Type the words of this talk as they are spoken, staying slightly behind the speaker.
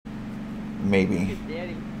Maybe. Daddy.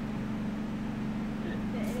 Daddy,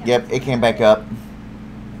 I'm Yep, it came back sorry. up.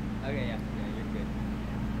 Okay, yeah, you're good.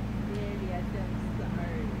 Daddy, I said I'm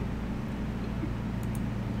sorry.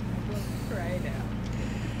 I'm going to cry now.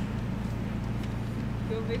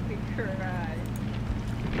 Don't make me cry.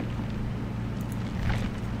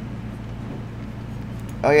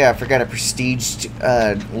 Oh yeah, I forgot I prestiged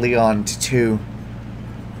Leon to 2.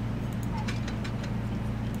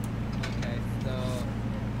 Okay, so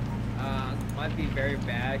might be very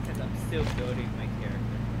bad because I'm still building my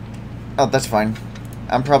character. Oh, that's fine.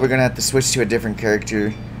 I'm probably gonna have to switch to a different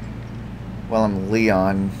character while I'm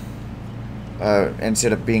Leon.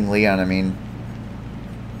 Instead of being Leon, I mean.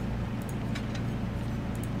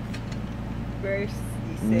 First,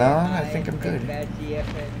 you No, say I I think I'm am good. bad GF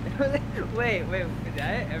and wait, did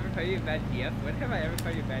I ever call you bad GF? When have I ever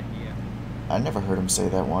called you bad GF? I never heard him say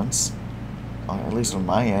that once. At least on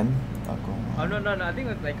my end. I'll go Oh no, on. I think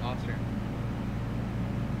it was like Austrian.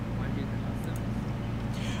 Want to do customs?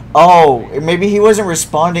 Oh, Wait. maybe he wasn't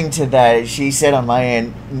responding to that. She said on my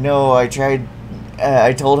end, no, I tried.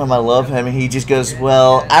 I told him I love No. him, and he just goes, Yeah,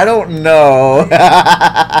 well, yeah. I don't Oh know. yeah.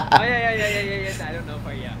 Oh yeah. I don't know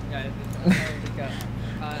for yeah. I think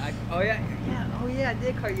oh yeah. I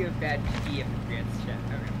did call you a bad GF in Grant's chat.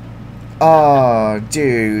 I remember. Oh,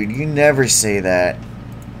 dude, you never say that.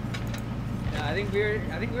 No, I think we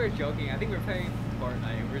were joking. I think we were playing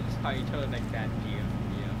Fortnite and we are just calling each other like bad GF.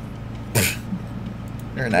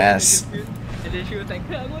 You're an Yeah, ass. and then she was like,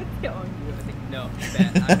 I'm gonna tell you. I was like, no,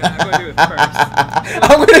 Ben, I'm gonna do it first.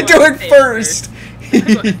 I'm gonna do it first.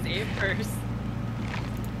 I'm gonna say it first.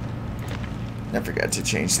 I forgot to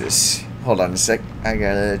change this. Hold on a sec. I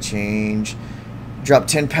gotta change. Drop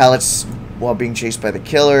 10 pallets while being chased by the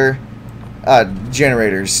killer.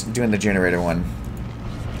 Generators. Doing the generator one.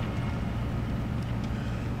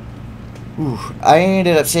 Ooh, I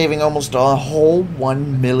ended up saving almost a whole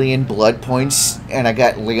 1 million blood points, and I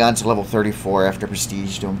got Leon to level 34 after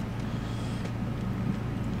prestiged him.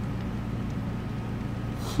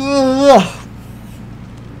 Na,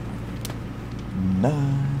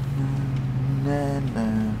 na,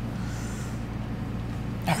 na.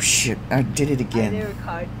 Oh shit, I did it I again. never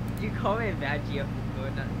called you. Call me a bad GF before,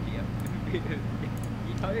 not GF.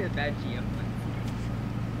 You call me a bad GF.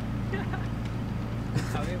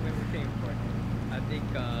 Call me when we're playing Fortnite. I think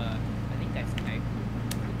I sniped you.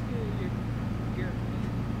 You're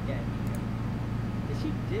yeah. Yes, she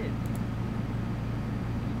did.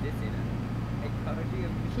 You did say that. I called you a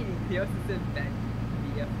meaning. He also said bad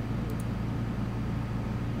GF.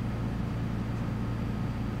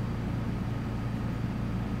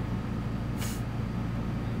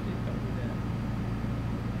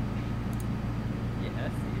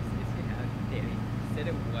 Yes, you have. Danny, you said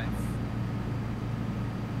it once.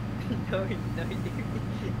 No, you didn't. You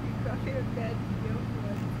called me a bad GF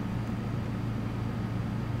once.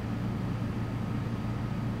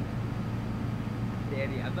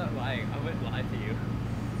 Danny, I'm not lying. I wouldn't lie to you.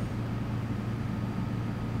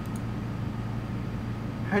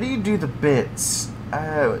 How do you do the bits?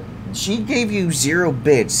 She gave you 0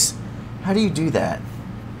 bits. How do you do that?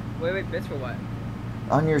 Wait, bits for what?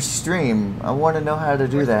 On your stream, I want to know how to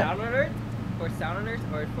do For that. sound alerts? For sound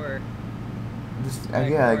alerts or for Just, like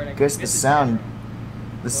yeah, I or like guess the bits in sound. general?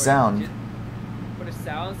 The Or sound. just for the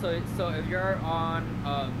sound, so if you're on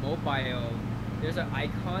mobile, there's an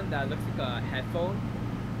icon that looks like a headphone,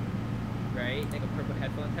 right? Like a purple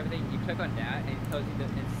headphone type of thing. You click on that and it tells you that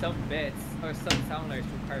in some bits or some sound alerts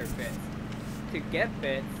require bits. To get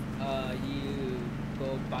bits, you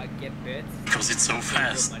go buy get bits. Because it's so Pay real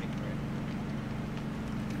fast. money for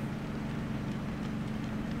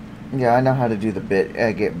it. Yeah, I know how to do the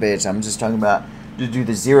get bits. I'm just talking about to do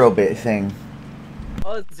the 0-bit thing.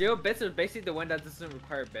 Oh, 0 bits is basically the one that doesn't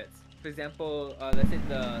require bits. For example, let's say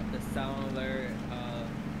the sound alert,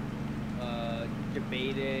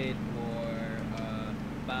 debated or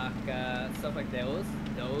baka, stuff like those.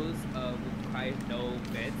 Those require no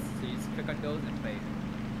bits. So you just click on those and play.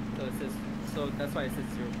 So it says, so that's why it says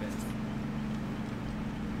 0 bits.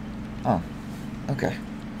 Oh, okay.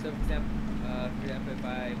 So for example, if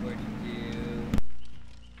I were to do,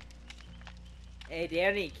 hey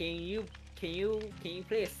Danny, can you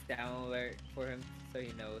play a sound alert for him so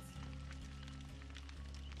he knows?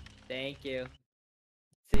 Thank you.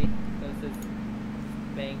 See, so it says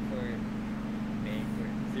bang for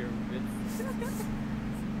 0 bits.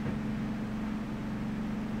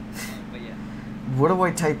 But yeah. What do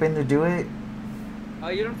I type in to do it? Oh,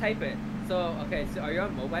 you don't type it. So okay, so are you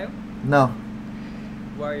on mobile? No.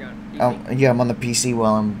 Where are you on? PC? Yeah, I'm on the PC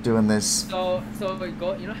while I'm doing this. So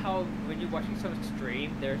go. You know how when you're watching some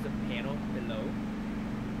stream, there's a panel below.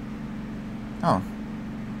 Oh.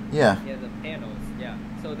 Yeah. Yeah, the panels. Yeah.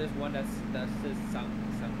 So there's one that says sunrise.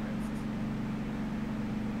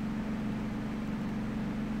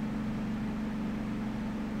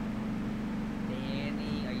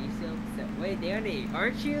 Danny, are you still upset? Wait, Danny,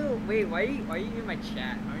 aren't you? Wait, why are you in my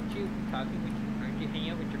chat? Aren't you talking with? Aren't you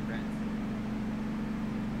hanging out with your friends?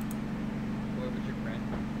 Or with your friend?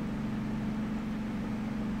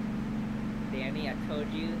 Danny, I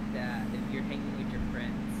told you that if you're hanging with your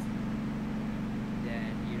friends,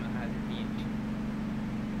 then you don't have to be in chat.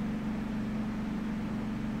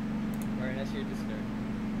 Or unless you're disturbed.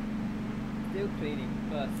 Still cleaning,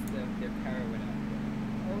 plus their power went out.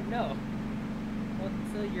 Oh no! Well,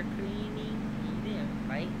 so you're cleaning, you didn't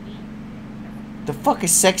invite me? The fuck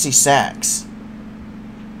is Sexy Sax?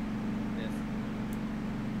 This.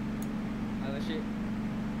 Unless you...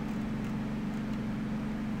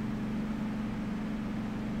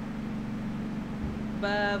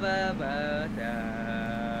 Ba ba ba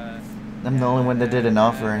da. I'm the only one that did an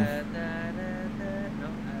offering. No, yeah, I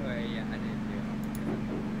didn't do it.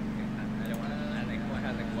 Okay, I don't want to. I like want to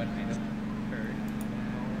have like one item per.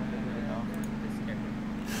 This character. I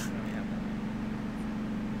don't really have that.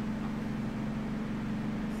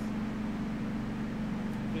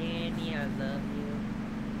 Danny, I love you.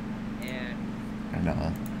 And I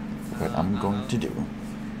know what I'm going to do.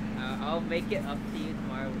 I'll make it up to you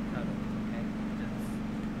tomorrow with Cuddles, okay?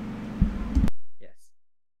 Yes.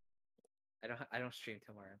 I don't stream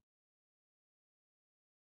tomorrow.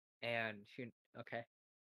 And okay.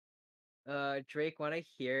 Drake, when I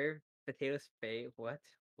hear Potato's favorite,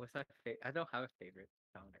 what's my favorite? I don't have a favorite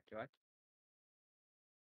song, do I?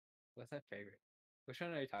 What's my favorite? Which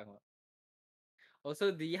one are you talking about?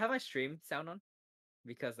 Also, do you have my stream sound on?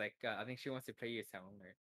 Because like I think she wants to play your sound,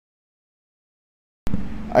 right?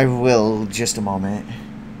 I will, just a moment. Okay.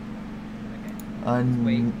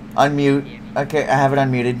 Wait. Unmute. Danny. Okay, I have it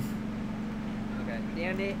unmuted. Okay.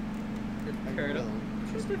 Danny, the turtle.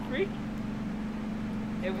 Just a freak.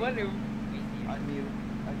 And what? Unmute.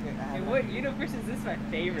 Okay, I have And what universe is this my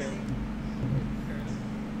favorite?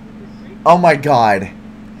 Oh my god.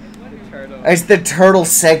 Turtle. It's the turtle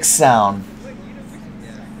sex sound. What universe is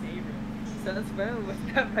this my favorite? Sunspound was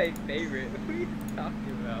not my favorite. What are you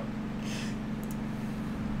talking about?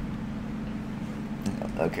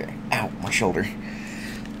 Okay. Ow, my shoulder.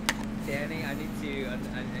 Danny, I need to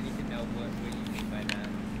know what you mean by that.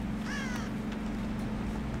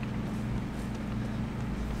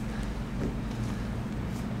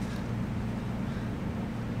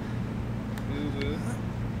 Boo-boo.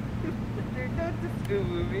 Don't just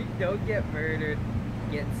boo-boo me. Don't get murdered.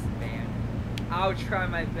 Get spammed. I'll try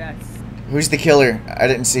my best. Who's the killer? I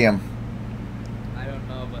didn't see him. I don't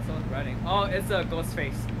know, but someone's running. Oh, it's a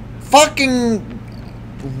Ghostface. Fucking...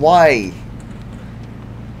 Why?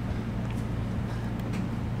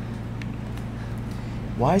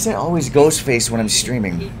 Why is that always Ghostface when I'm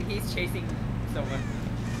streaming? He's chasing someone.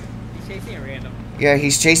 He's chasing a random. Yeah,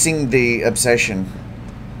 he's chasing the obsession.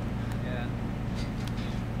 Yeah.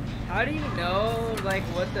 How do you know, like,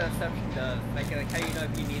 what the obsession does? Like how do you know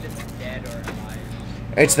if you need it dead or alive?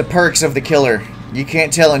 It's the perks of the killer. You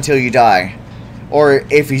can't tell until you die. Or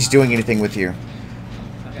if he's doing anything with you.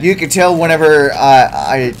 Okay. You can tell whenever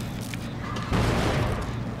I...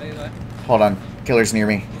 Hold on. Killer's near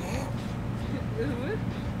me.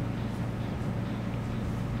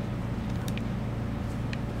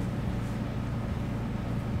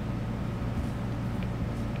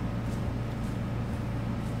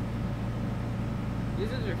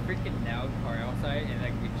 This is a freaking loud car outside, and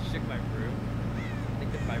like we shook my room.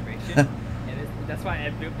 Like the vibration, and that's why I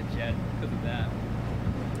blew up the jet because of that.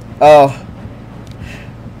 Oh.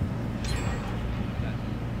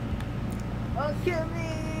 Oh,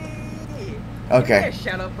 Kimmy! Okay. A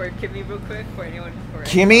shout out for Kimmy real quick for anyone for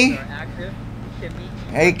Kimmy? Or active. Kimmy.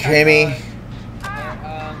 Hey, Kimmy.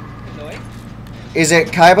 Noi? Is it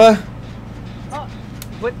Kaiba? Oh,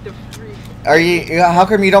 what the freak? Are you? How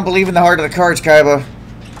come you don't believe in the heart of the cards, Kaiba?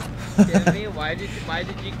 Kimmy, why did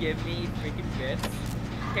you give me freaking bits?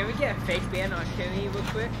 Can we get a fake ban on Kimmy real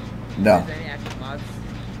quick? No. Is there any active mods?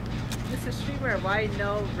 Mr. Streamer, why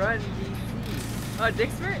no run DC? Oh,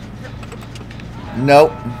 Dixper?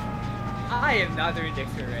 Nope. I am not doing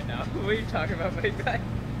Dixper right now. What are you talking about, my guy?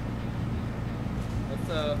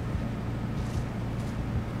 Also,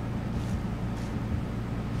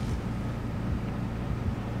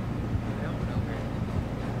 I don't know where.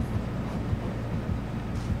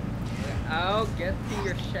 I'll get to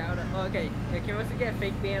your shout out. Oh, okay, can we also get a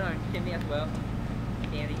fake ban on Kimmy as well?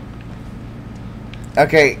 Danny.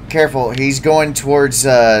 Okay, careful. He's going towards,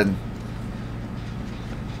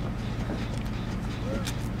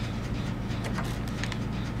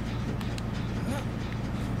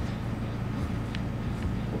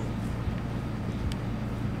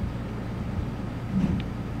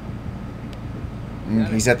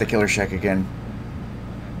 again. He's at the killer shack again.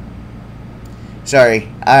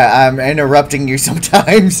 Sorry, I'm interrupting you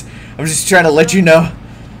sometimes. I'm just trying to let you know.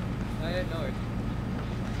 I didn't know it.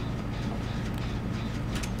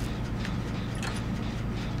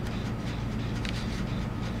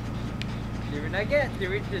 Dude, when I get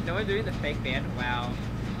no one doing the fake band, wow.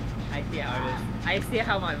 I see how it is. I see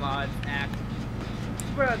how my mods act.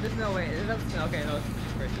 Bro, there's no way. Okay, no, it's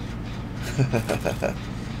this person.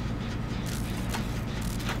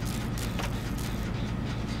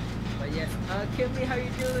 But yes, Kimmy, how you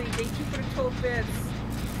doing? Thank you for the 12 bits.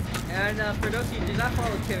 And for those of you who do not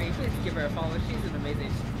follow Kimmy, please give her a follow. She's an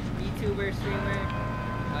amazing YouTuber, streamer.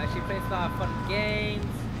 She plays a lot of fun games.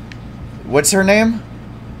 What's her name?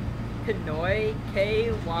 Knoi,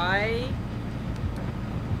 K-Y,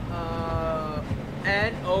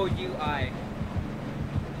 N-O-U-I.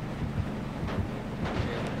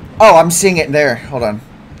 Oh, I'm seeing it there. Hold on.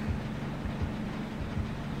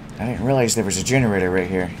 I didn't realize there was a generator right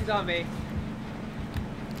here. She's on me.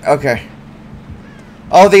 Okay.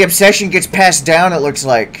 Oh, the obsession gets passed down, it looks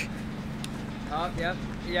like. Oh, yep.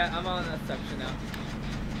 Yeah, I'm on that section now.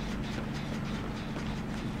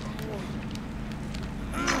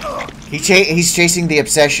 He's chasing the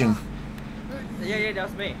obsession. Yeah, that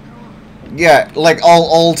was me. Yeah, like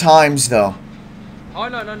all times though. Oh,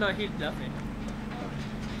 no, he left me.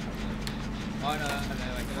 Oh, no,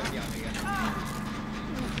 like, be on me again.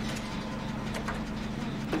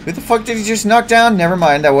 Who the fuck did he just knock down? Never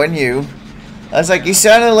mind, that wasn't you. I was like, you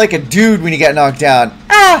sounded like a dude when you got knocked down.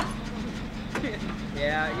 Ah!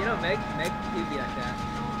 Yeah, you know, Meg do be like that.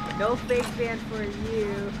 No fake fan for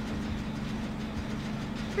you.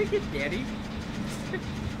 Freaking Danny.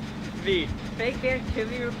 V, fake fan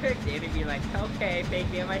Kimmy real quick. Danny be like, okay, fake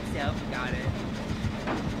fan myself, got it.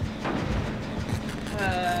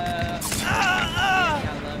 Danny, I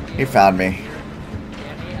love you. He found me.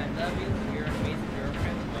 Danny, I love you. You're an amazing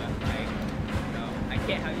girlfriend, but like, no, I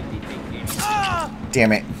can't have you be fake Danny.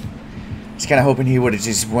 Damn it. I was kind of hoping he would have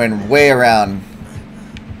just went way around.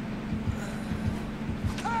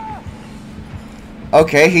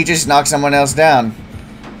 Okay, he just knocked someone else down.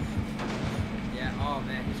 Yeah, oh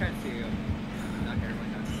man, he's trying to knock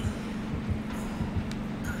everyone down.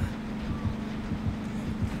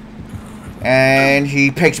 And he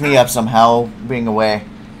picked me up somehow, being away.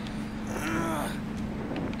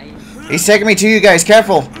 He's taking me to you guys,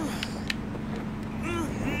 careful!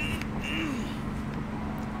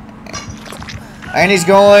 And he's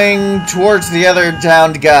going towards the other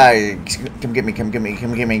downed guy. Come get me, come get me,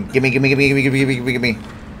 come get me. Gimme, gimme, gimme, gimme, gimme, gimme, gimme.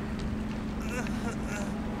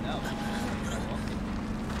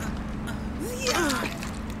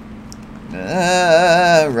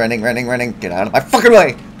 Running, running, running. Get out of my fucking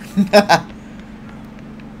way! Is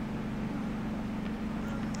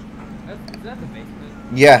that the basement?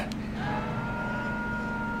 Yeah.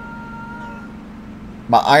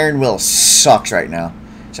 My iron will sucks right now,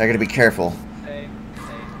 so I gotta be careful. Same.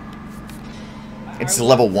 It's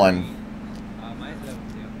level 1. Mine's level 2.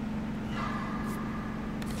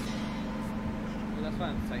 Well, that's why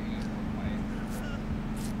I'm slightly quiet.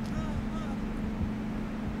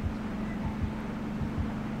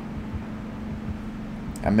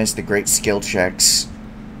 I missed the great skill checks.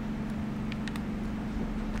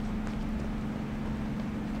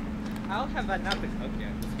 How have I not been hooked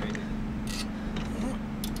yet? That's crazy.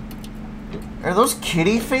 Are those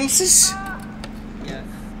kitty faces? Yes.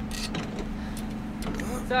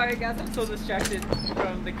 Sorry guys, I'm so distracted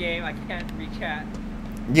from the game. I can't read chat.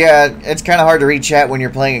 Yeah, it's kind of hard to read chat when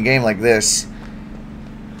you're playing a game like this.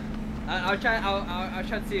 I'll try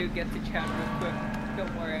to get to chat real quick.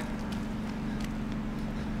 Don't worry.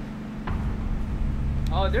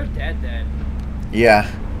 Oh, they're dead. Yeah.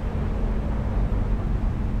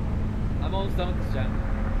 I'm almost done with this gen.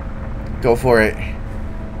 Go for it.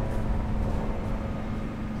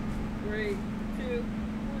 3, 2, 1.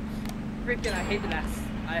 Freaking! I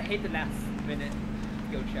hate the last minute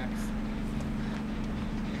skill checks,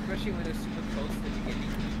 especially when they're super close to the beginning.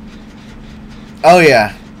 Oh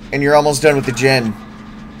yeah, and you're almost done with the gen.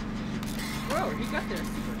 Bro, he got there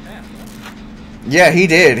super fast. Huh? Yeah, he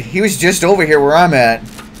did. He was just over here where I'm at.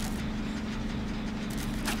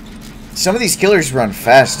 Some of these killers run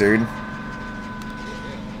fast, dude.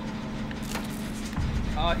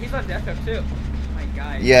 Oh, he's on death trap too. Oh my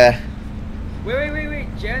god. Yeah. Wait.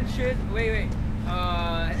 Jen should wait.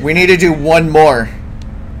 We need to do one more.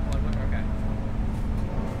 One more, okay.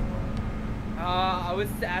 I was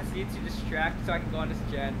to ask you to distract so I can go on this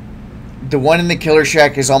gen. The one in the killer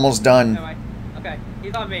shack is almost done. Anyway, okay,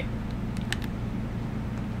 he's on me.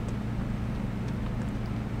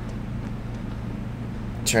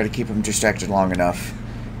 try to keep him distracted long enough.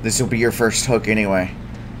 This will be your first hook anyway.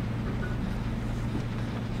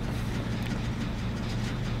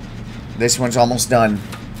 This one's almost done.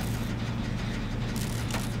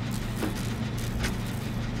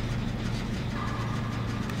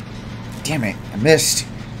 Damn it, I missed.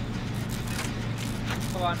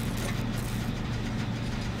 Come on.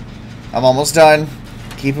 I'm almost done.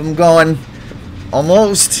 Keep him going.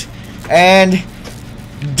 Almost. And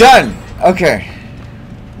done. Okay.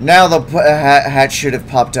 Now the hatch should have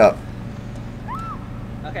popped up.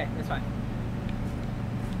 Okay, that's fine.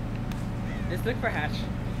 Just look for hatch,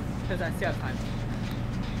 because I still have time.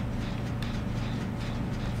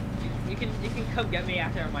 You can come get me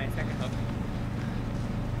after my second hook.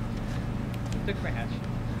 Just look for hatch.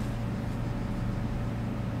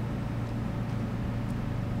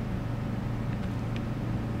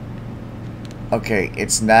 Okay,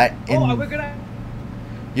 it's not in... Oh, we're gonna...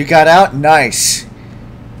 You got out? Nice.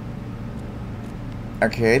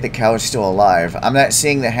 Okay, the cow is still alive. I'm not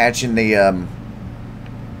seeing the hatch in the,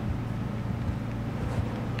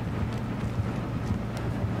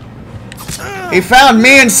 He found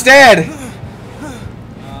me instead! Okay.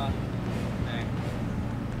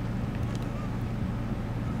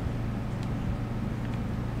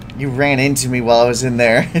 You ran into me while I was in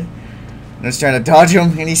there. I was trying to dodge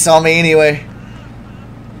him, and he saw me anyway.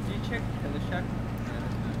 Did you check the killer shack?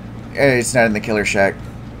 It's not in the killer shack.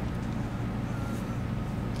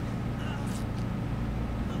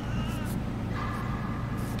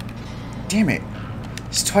 Damn it.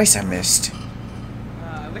 It's twice I missed.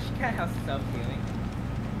 I wish you can't have self-healing.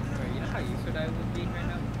 You know how useful that would be right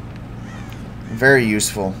now? Very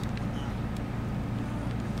useful.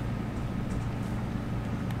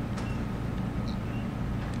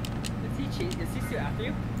 Is he still after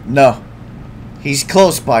you? No. He's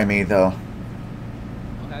close by me, though.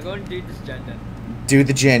 Okay, I'll go and do this gen then. Do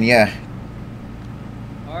the gen, yeah.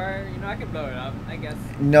 Or, you know, I can blow it up, I guess.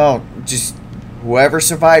 No, just whoever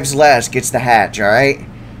survives last gets the hatch, alright?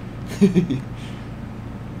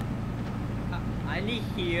 I need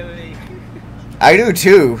healing. I do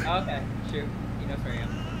too. Okay, shoot. He knows where I am.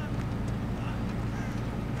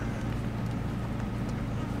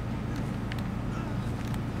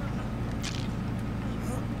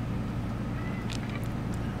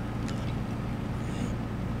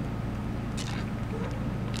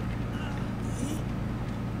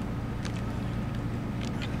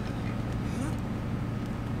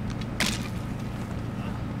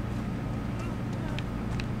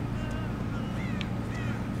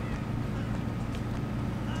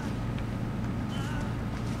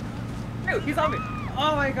 Dude, he's on me!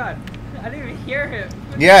 Oh my god! I didn't even hear him!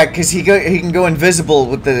 Yeah, cause he can go invisible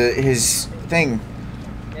with his thing.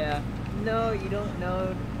 Yeah. No, you don't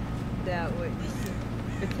know that what you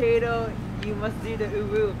see. Potato, you must do the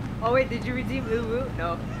uwu. Oh wait, did you redeem uwu?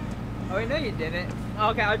 No. Oh wait, no you didn't.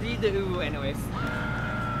 Okay, I'll do the uwu anyways.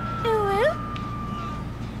 Uwu?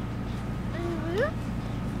 Uwu?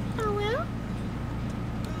 Uwu?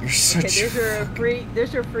 You're such. Okay,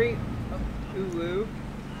 there's your free uwu.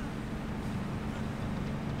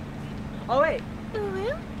 Oh wait,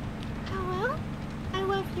 Uwu? Hello? I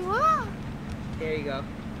love you all. there you go.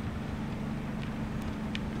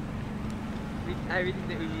 I read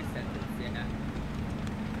the uwu sentence, yeah.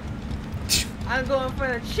 I'm going for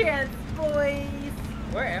the chance, boys!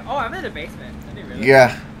 Where? Oh, I'm in the basement. I didn't realize.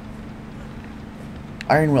 Yeah.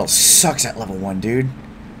 Iron Will sucks at level 1, dude. I'm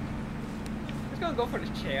just gonna go for the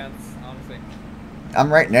chance, honestly.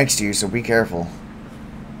 I'm right next to you, so be careful.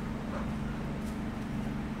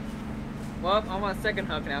 Well, I'm on second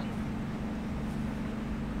hook now.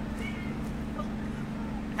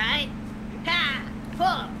 Hi, ha,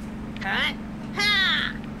 ho, hi,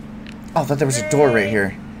 ha. Oh, I thought there was a door right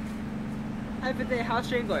here. Hi, Potato. How's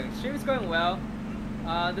stream going? Stream is going well.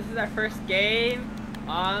 This is our first game.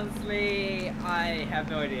 Honestly, I have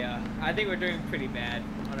no idea. I think we're doing pretty bad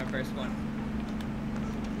on our first one.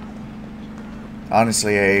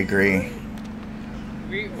 Honestly, I agree.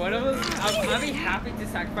 One of us, I'll be happy to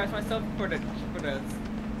sacrifice myself for the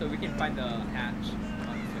so we can find the hatch,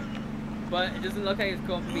 honestly. But it doesn't look like it's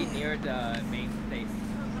going to be near the main place.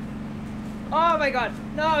 Oh my god!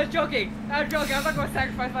 No, I was joking! I'm joking! I'm not going to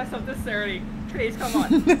sacrifice myself this early. Please, come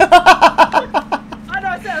on. I know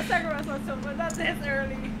I said I'll sacrifice myself, but not this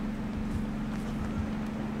early.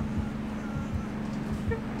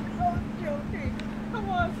 I was joking. Come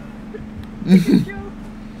on. It's a joke.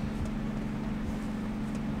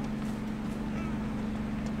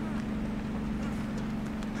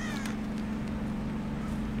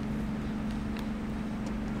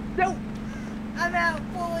 No! I'm out,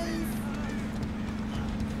 boys!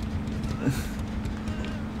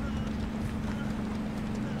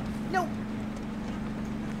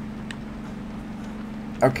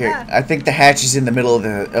 Okay, Ah. I think the hatch is in the middle of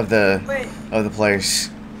the Wait. of the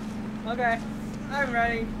place. Okay, I'm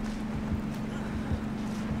ready.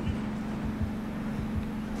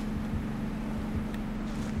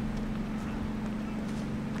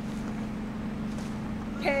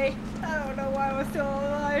 Hey, I don't know why I'm still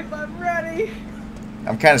alive. I'm ready.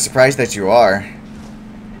 I'm kind of surprised that you are.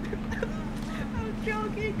 I'm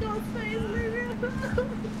joking. Ghostface, leave me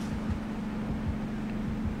alone.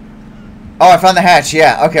 Oh, I found the hatch.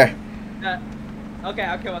 Yeah. Okay. Okay,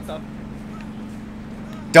 I'll kill myself.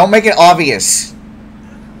 Don't make it obvious.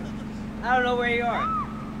 I don't know where you are.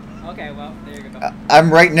 Okay, well, there you go.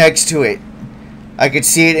 I'm right next to it. I could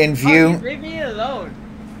see it in Oh, view. leave me alone.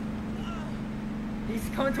 He's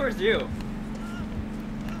coming towards you.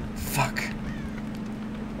 Fuck.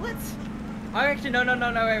 What? Oh, actually, no,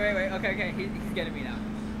 wait. Okay, he's getting me now.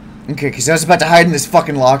 Okay, because I was about to hide in this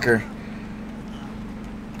fucking locker.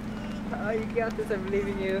 Oh, you got this. I believe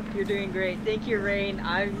in you. You're doing great. Thank you, Rain.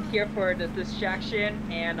 I'm here for the distraction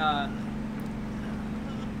and,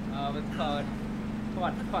 what's it called? Come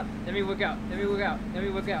on. Let me work out.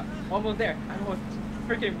 Almost there. I almost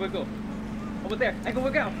freaking wiggle. Almost there. I can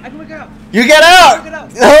work out. You get out! Work it out.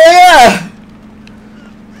 Oh yeah!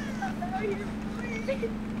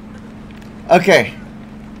 Okay.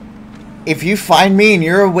 If you find me and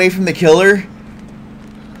you're away from the killer,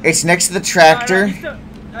 it's next to the tractor. He's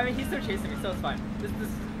still chasing me, so it's fine. This.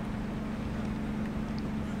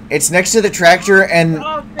 It's next to the tractor and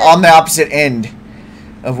Oh, on the opposite end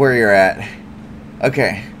of where you're at.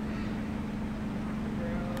 Okay.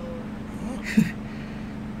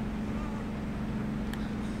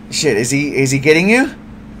 Shit, is he getting you?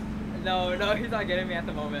 No, he's not getting me at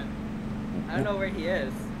the moment. I don't know where he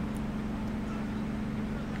is.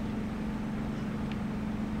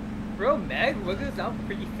 Bro, Meg wiggles out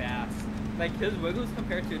pretty fast. Like, his wiggles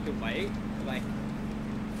compared to Dwight, like,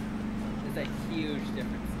 it's a huge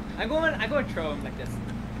difference. I'm going to throw him like this.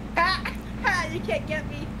 Ha! Ha! You can't get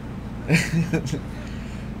me!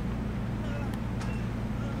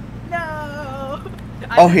 No!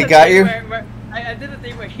 Oh, he got you? I did the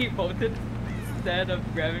thing where he bolted instead of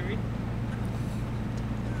grabbing me.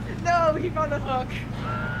 No, he found a hook.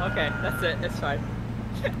 Okay, that's it. It's fine.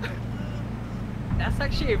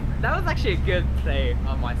 That was actually a good play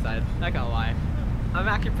on my side. Not gonna lie. I'm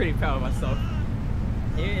actually pretty proud of myself.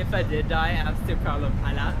 Even if I did die, I'm still proud of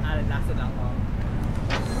I lasted that long.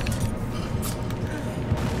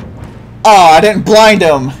 Oh, I didn't blind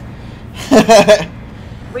him.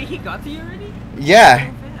 Wait, he got to you already?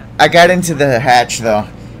 Yeah. I got into the hatch though.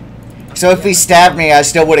 So if he stabbed me, I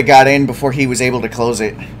still would have got in before he was able to close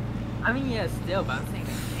it. I mean, yeah, still, but I'm saying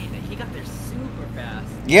that he got there super fast.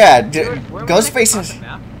 Yeah, We're Ghostface on is... the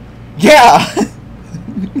map. Yeah!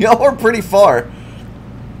 Y'all were pretty far.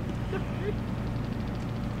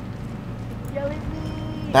 Yell at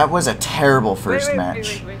me. That was a terrible first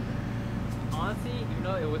match. Wait. Honestly, even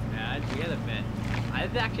though it was bad, we had a bet. I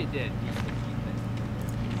actually did.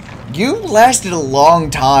 You lasted a long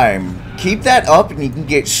time. Keep that up and you can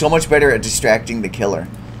get so much better at distracting the killer.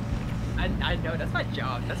 I know, that's my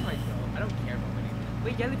job. I don't care about winning.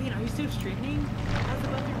 Wait, Jellybean, are you still streaming? How's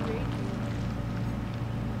about your break?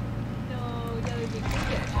 No, Jellybean, can you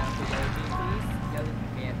get a shout out for Jellybean, please?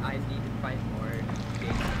 Jellybean, I need to find more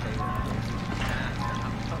games to play with.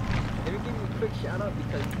 Let me give you a quick shout out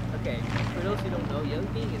because, okay, for those who don't know,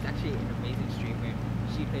 Jellybean is actually an amazing streamer.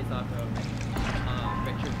 She plays off of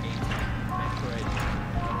retro games, Metroid,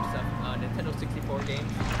 other stuff, Nintendo 64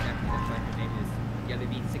 games. Exactly, that's why her name is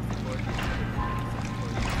Jellybean 64.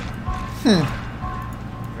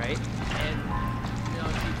 Right? And, you know,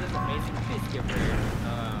 she does amazing. Please give her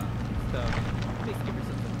please give her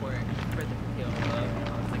some support and spread the potato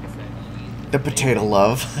love. Like I said, she's The potato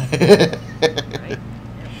love. right? Yeah,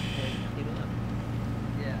 potato love.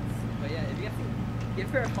 Yes. But yeah, if you guys can give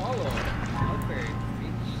her a follow, help her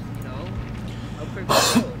reach, you know, help her grow.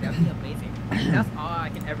 That'd be amazing. That's all I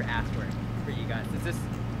can ever ask for you guys. Is just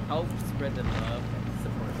help spread the love and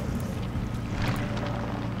support her.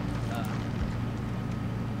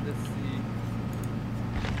 Let's see.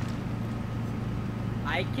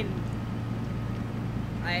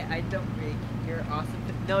 I don't think you're awesome.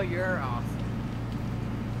 No, you're awesome.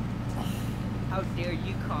 How dare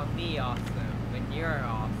you call me awesome when you're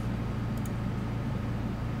awesome?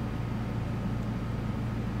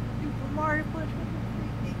 Super Mario Punch with the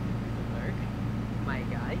freaking Lurk, my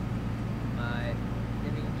guy.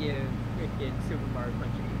 Let me give freaking Super Mario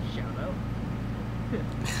Punch a shout out.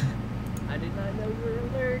 I did not know you were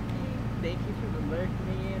lurking. Thank you for the lurk,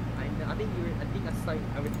 man. I think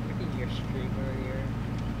I was freaking your stream earlier.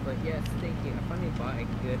 But yes, thank you. I finally bought a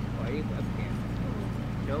good quality webcam.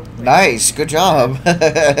 No way. Nice, good job.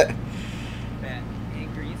 Man, in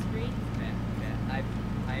green screen, man, I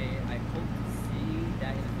hope to see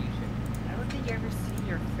that in the future. I don't think you ever see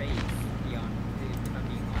your face, to be honest, if I'm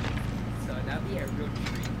being honest. So that'd be a real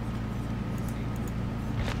treat to see.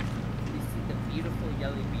 You see the beautiful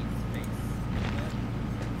Yellow Bean's face.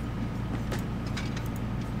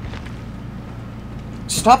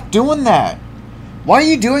 Stop doing that. Why are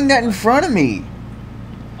you doing that in front of me?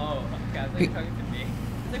 Oh, okay, I thought you were talking to me.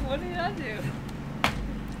 It's like, what did I do?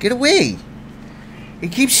 Get away. He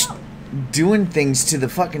keeps doing things to the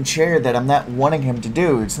fucking chair that I'm not wanting him to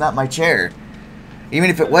do. It's not my chair.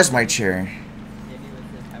 Even if it was my chair.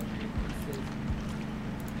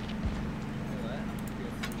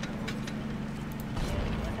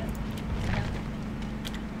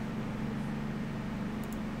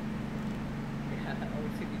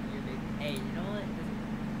 Hey, you know what?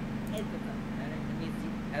 It doesn't matter. It means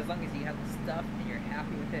as long as you have the stuff and you're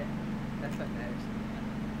happy with it, that's what matters.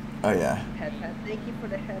 Oh yeah. Head pat. Thank you for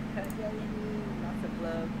the head pat. Yeah, lots of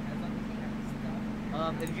love. As long as you have the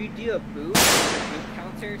stuff. If you do a boop, it's a boop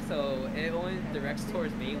counter, so it only directs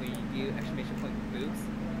towards me when you do exclamation point boops.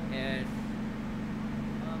 And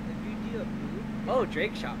if you do a boop, oh,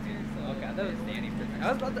 Drake shot me. Okay, I thought it was Danny for a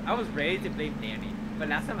second. I was ready to blame Danny, but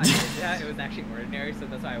last time I did that, it was actually ordinary, so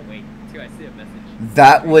that's why I wait until I see a message.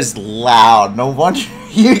 That was loud. No wonder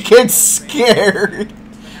you get scared.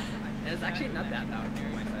 It's actually not that loud.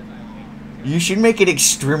 You should make it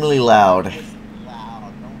extremely loud.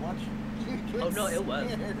 Oh no, it was.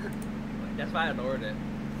 That's why I lowered it.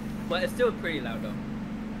 But it's still pretty loud though.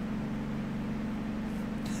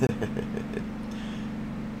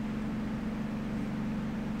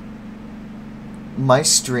 My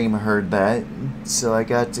stream heard that, so I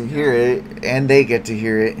got to hear it, and they get to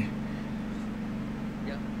hear it.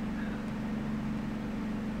 Yep.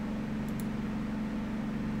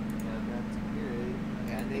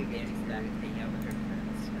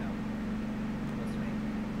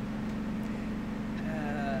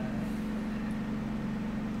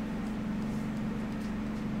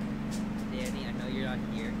 Danny, I know you're not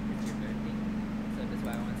here. It's your birthday, so that's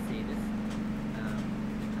why I want to say this.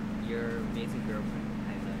 You're an amazing girlfriend. I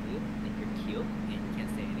love you. And you're cute, and you can't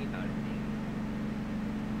say anything about it.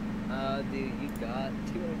 Dude, you got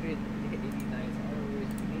 289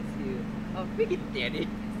 followers. Miss you. Oh, freaking Danny.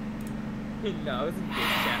 No, it was a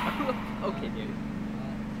big chat. Okay, dude.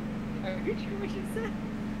 Are you sure what you said?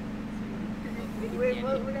 Wait,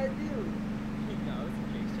 what would I do? No, it was a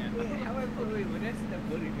big chat. Wait, how I put? Wait, when I said that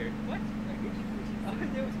bullied her, what? Are you sure what you said? Oh,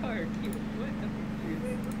 that was hard. What? I'm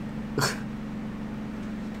confused.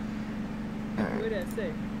 What did I say?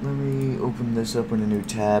 Let me open this up in a new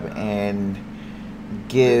tab and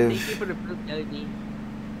Thank you give. for the blue LED.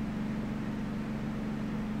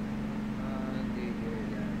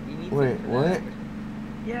 Wait, what?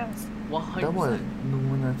 Yes, 100%. That wasn't the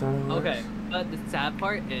one I thought it was. Okay, but the sad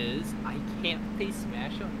part is I can't play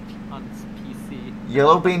Smash on this PC.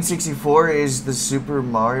 Yellow Bean 64 is the Super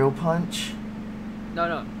Mario Punch?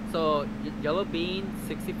 No. So Yellow Bean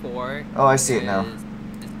 64. Oh, I see it now. Is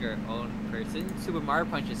your own person. Super Mario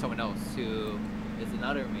Punch is someone else who is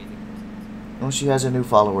another amazing person. Oh, she has a new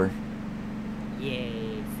follower.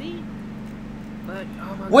 Yay! See. But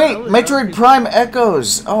oh my Wait, God, Metroid Prime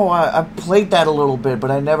Echoes! Oh, I played that a little bit, but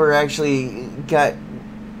I never actually got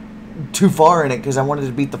too far in it because I wanted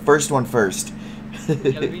to beat the first one first.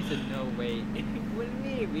 Yellow Bean said no wait. What do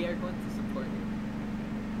you mean? We are going to support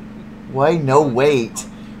you. Why no wait?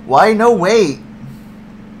 Why no wait?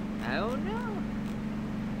 I don't know.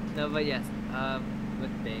 No, but yes.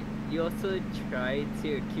 One thing. You also tried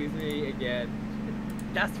to accuse me again.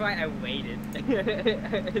 That's why I waited.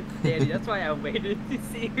 Danny, that's why I waited to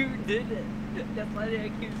see who did it. That's why they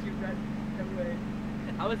accused you right away.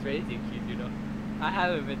 I was ready to accuse you though. I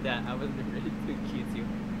have to admit that. I wasn't ready to accuse you.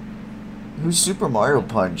 Who's Super Mario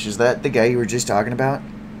Punch? Is that the guy you were just talking about?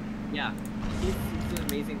 Yeah. He's an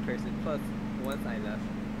amazing person. Plus, once I left.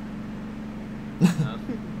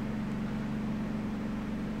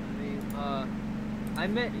 I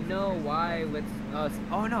meant no, why with us?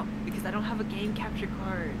 Oh no, because I don't have a game capture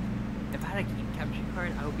card. If I had a game capture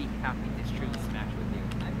card, I would be happy to stream Smash with you.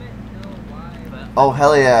 I meant no, why? But Oh,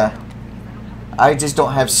 hell yeah. I just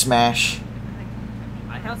don't have Smash.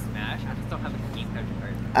 I have Smash, I just don't have a game capture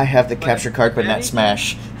card. I have the capture card, but not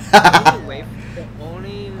Smash.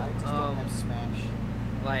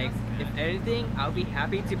 Like, if anything, I'll be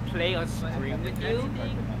happy to play on stream with you,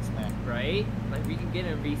 right? Like, we can get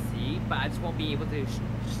a VC, but I just won't be able to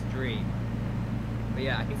stream. But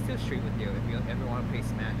yeah, I can still stream with you if you ever want to play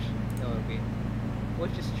Smash. That would be,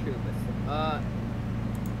 which is true, but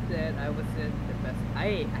said I wasn't the best.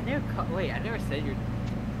 I never wait. I never said you're.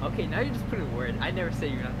 Okay, now you're just putting words. I never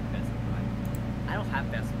said you're not the best mod. I don't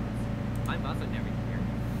have best mods. My mods are never here.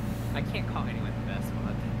 I can't call anyone the best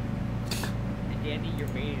mod. And Danny, you're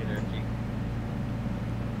rated energy.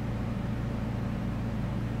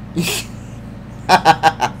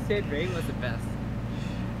 Said Rain was the best.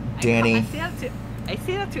 Danny. I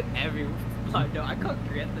say that to every mod. No, I call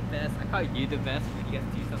Grant the best. I call you the best when you guys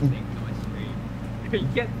do something on my stream. You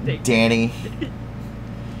get take Danny.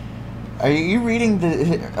 Are you reading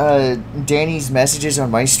the Danny's messages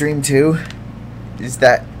on my stream too? Is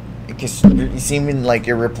that because you seem like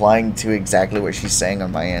you're replying to exactly what she's saying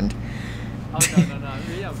on my end? Oh no! I'm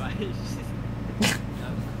reading on my.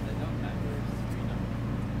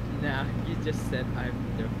 Nah, you just said I'm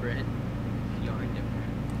different. You're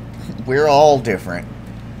different. We're all different.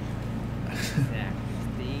 Exactly.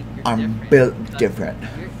 See, you're I'm different. built But different.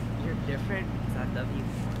 You're different because I love you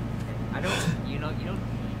more. Okay? I don't. You don't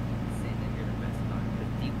say that you're the best dog. But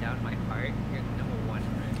deep down in my heart, you're number one.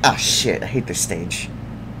 Right? Ah shit! I hate this stage.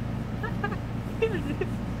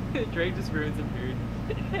 Drake just ruins a mood.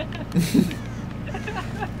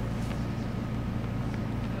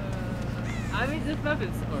 I mean, this map is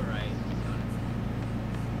alright.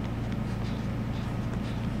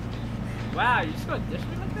 Wow, you just got dish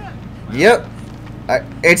me like that? Wow. Yep.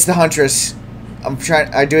 It's the Huntress.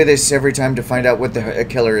 I do this every time to find out what the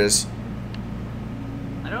killer is.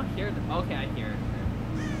 I don't hear the. Okay, I hear it.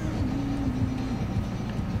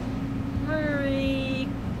 Hurry!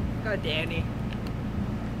 Go, Danny.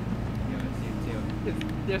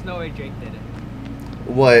 There's no way Drake did it.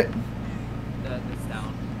 What? The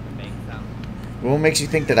sound. The bang sound. What makes you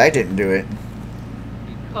think that I didn't do it?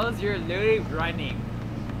 Because you're literally running.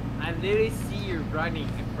 I literally see you running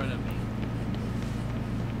in front of me.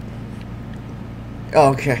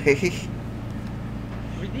 Okay.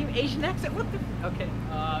 Redeem Asian accent? What the? Okay,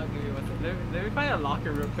 give me one second. Let me find a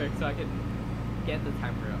locker real quick so I can get the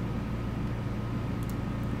timer up.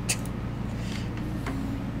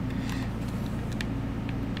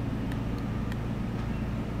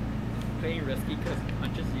 Playing risky because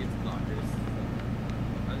punches use blockers.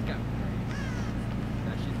 So I just got worried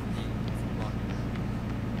that she's using blockers.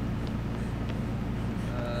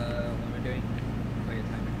 What am I doing? Oh, your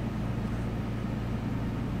timer.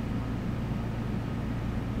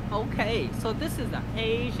 Okay, so this is an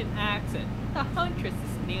Asian accent. The Huntress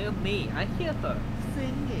is near me. I hear her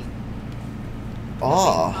singing.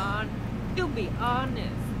 Oh. To be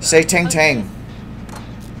honest. Say Tang Tang.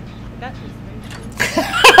 That is racist.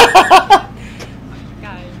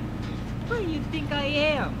 Guys, who do you think I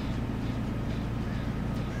am?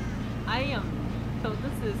 So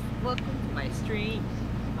this is, welcome to my stream.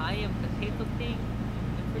 I am Potato King.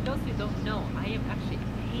 And for those who don't know, I am actually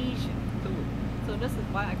Asian too. So this is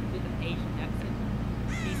why I can do the Asian accent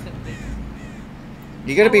decently.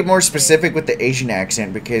 You gotta be more specific with the Asian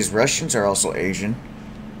accent because Russians are also Asian.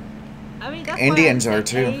 I mean, that's Indians why I are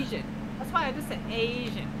just too. said Asian. That's why I just said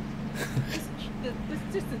Asian. This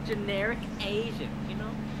is just a generic Asian, you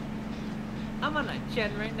know? I'm on a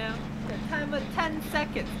gen right now. The time of 10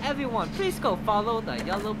 seconds. Everyone, please go follow the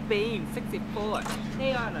Yellow Bean 64.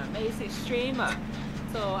 They are an amazing streamer.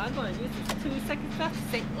 So I'm going to use this 2 seconds left to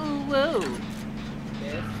say ooh woo.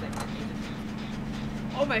 This second.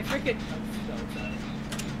 Oh my freaking! I'm so sorry.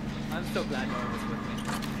 I'm so glad no one was with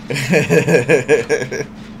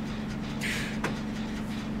me.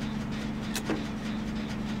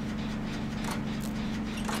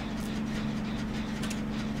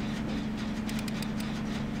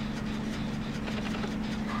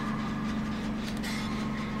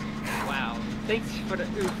 Thanks for the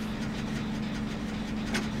oof.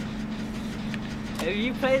 If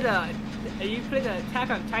you play the Attack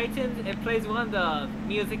on Titans, it plays one of the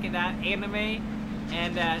music in that anime,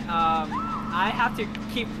 and that I have to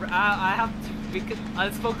keep I have to, because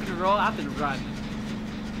unspoken rule, I have to run.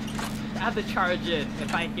 I have to charge in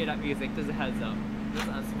if I hear that music. Just a heads up. This is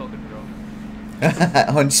unspoken rule.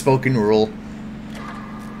 Unspoken rule.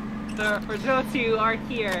 So for those who are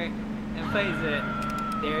here and plays it,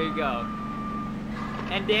 there you go.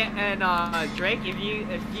 And Drake, if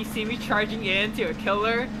you see me charging into a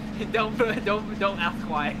killer, don't ask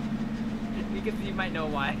why, because you might know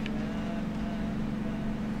why.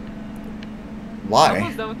 Why? I'm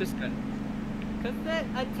almost done with this gun. Cause that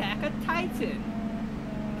Attack a Titan.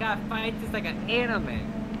 You gotta fight just like an anime.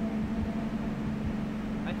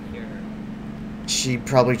 I hear her. She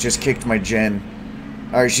probably just kicked my gen.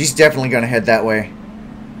 Alright, she's definitely gonna head that way.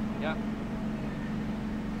 Yep.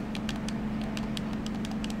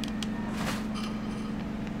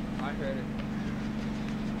 I heard it.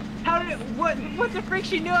 What the frick?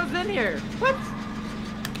 she knew I was in here. What?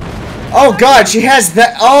 Oh god, she has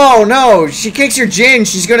that. Oh no, she kicks your Jin.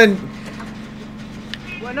 She's gonna.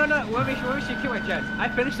 Well, no. Let me she kill my gen.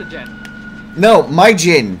 I finished the gen. No, my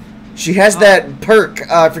Jin. She has that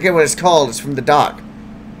perk. I forget what it's called. It's from the dock.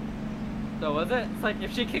 So was it? It's like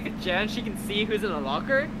if she kick a gen, she can see who's in the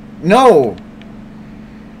locker? No.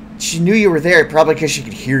 She knew you were there probably because she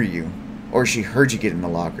could hear you. Or she heard you get in the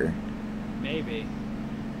locker. Maybe.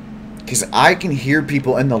 Because I can hear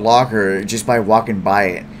people in the locker just by walking by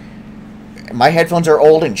it. My headphones are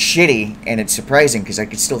old and shitty, and it's surprising because I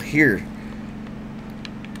can still hear.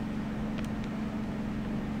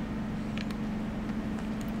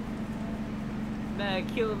 Man,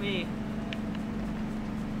 kill me.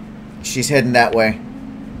 She's heading that way.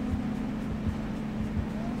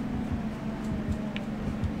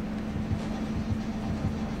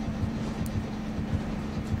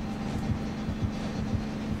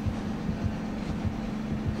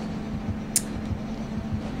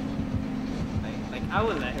 I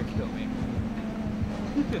would let her kill me.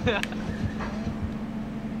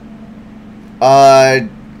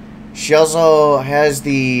 She also has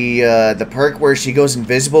the perk where she goes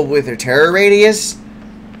invisible with her terror radius.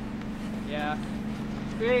 Yeah.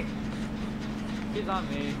 Quick. She's on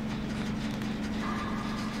me.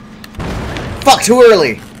 Fuck, too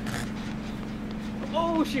early.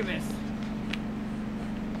 Oh, she missed.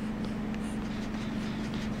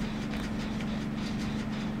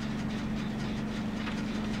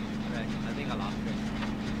 I think I lost her.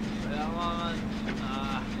 Come on.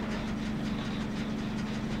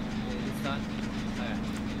 Is this done? Okay.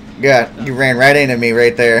 Yeah, you ran right into me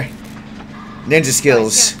right there. Ninja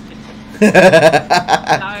skills.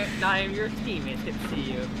 now I'm your teammate to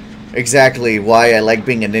see you. Exactly why I like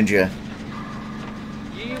being a ninja.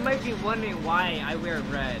 You might be wondering why I wear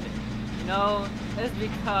red. You know, that's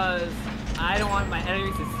because I don't want my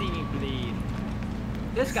enemies to see me bleed.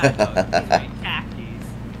 This guy knows. He's wearing khakis.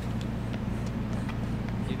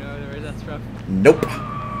 You know where that's from? Nope. It's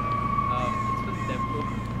from Deadpool.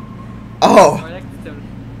 Oh. Or like some...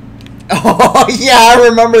 Oh, yeah, I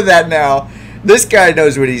remember that now. This guy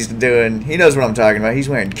knows what he's doing. He knows what I'm talking about. He's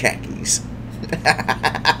wearing khakis.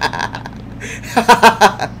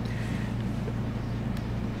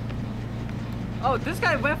 Oh, this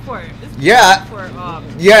guy went for it. This guy Yeah. went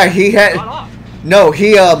for, Yeah, he had... got off. No,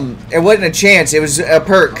 he, it wasn't a chance. It was a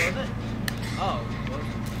perk. Oh, was it? Oh. Well,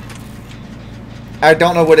 I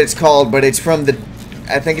don't know what it's called, but it's from the...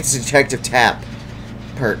 I think it's Detective Tap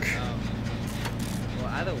perk. well,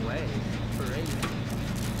 either way, parade.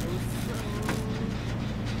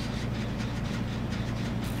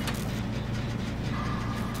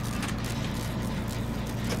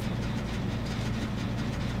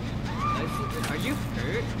 Are you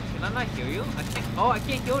hurt? Can I not heal you? I can't. Oh, I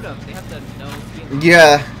can't heal them. They have to know healing.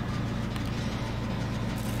 Yeah.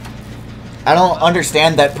 I don't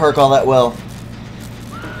understand that perk all that well.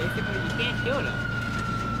 Basically, you can't heal them.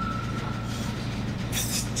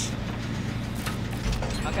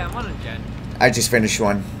 Okay, I'm on a gen. I just finished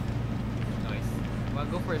one. Nice. Well,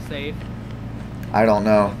 go for a save. I don't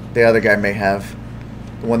know. The other guy may have.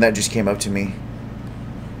 The one that just came up to me.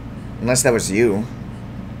 Unless that was you.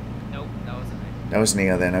 Nope, that wasn't me. That was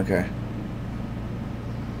Nia then, okay.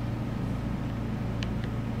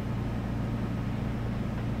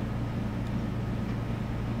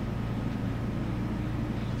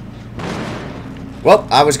 Well,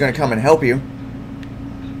 I was going to come and help you.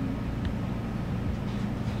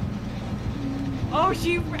 Oh,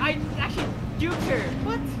 I actually juked her.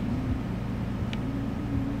 What?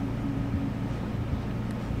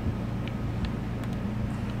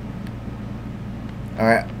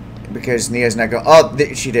 Alright. Because Nia's not going... Oh,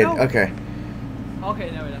 she did. No. Okay.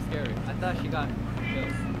 Okay, no, that's scary. I thought she got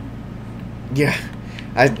killed. Yeah.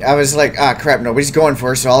 I was like, ah, crap, nobody's going for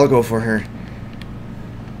her, so I'll go for her.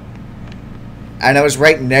 And I was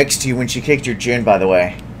right next to you when she kicked your Jin, by the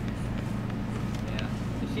way. Yeah.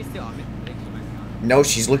 Is she still on me? I think she might be on. No,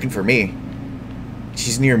 she's looking for me.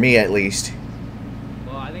 She's near me, at least.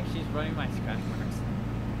 Well, I think she's running my scratch marks.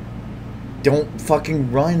 Don't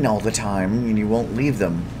fucking run all the time, and you won't leave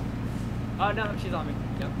them. Oh, no, she's on me.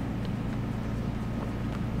 Yep.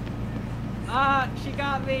 She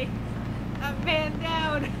got me. I'm man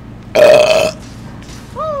down.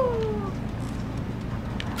 Woo!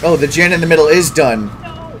 Oh, the gen in the middle is done.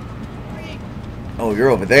 No! Freak. Oh, you're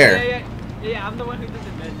over there. Yeah, I'm the one who did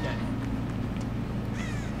the med gen.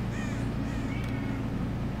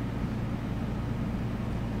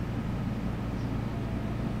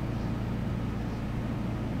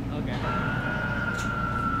 Okay.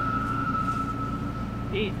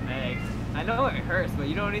 Jeez, Meg. I know it hurts, but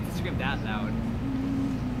you don't need to scream that loud.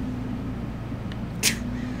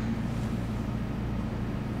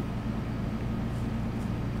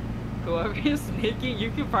 whoever is sneaking,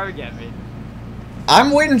 you can probably get me.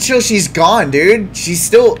 I'm waiting until she's gone, dude. She's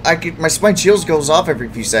still. My spine shields goes off every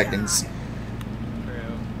few seconds.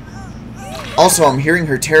 True. Also, I'm hearing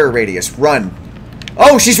her terror radius. Run.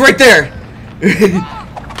 Oh, she's right there.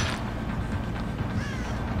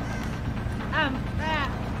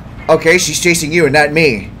 Okay, she's chasing you and not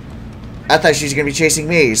me. I thought she was gonna be chasing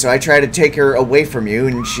me, so I tried to take her away from you,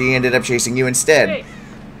 and she ended up chasing you instead. Hey,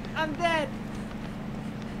 I'm dead.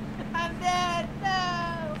 I'm dead.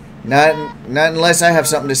 No. Not unless I have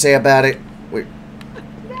something to say about it. Wait.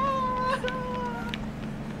 No.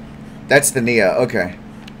 That's the Nia. Okay.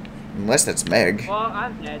 Unless that's Meg. Well,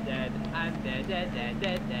 I'm dead. I'm dead.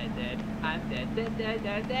 I'm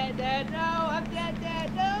dead. No, I'm dead.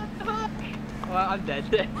 No. Well, I'm dead.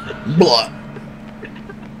 Blah.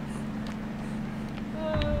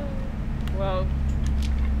 Well,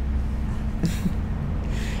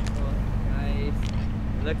 guys,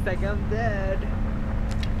 looks like I'm dead.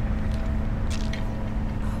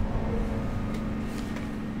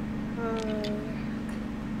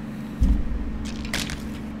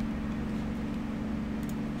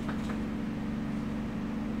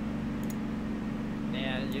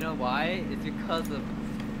 Man, you know why? It's because.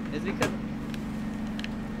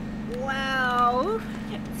 Wow.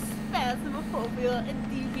 Phasmophobia and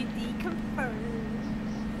DVD confirmed.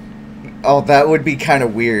 Oh, that would be kind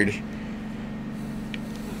of weird.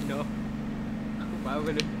 No. Why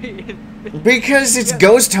would it be? Because it's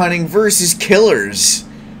ghost hunting versus killers.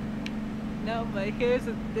 No, but here's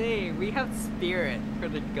the thing. We have spirit for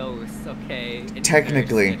the ghosts, okay? In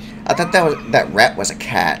Technically, Nurse. I thought that rat was a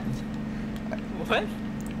cat. What?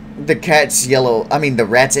 The cat's yellow. I mean, the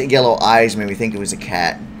rat's yellow eyes made me think it was a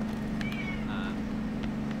cat.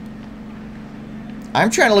 I'm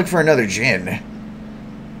trying to look for another Jinn.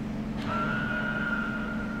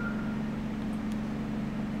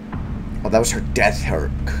 Oh, that was her death herc.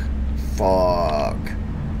 Fuck.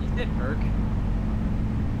 You said Herc?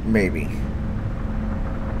 Maybe.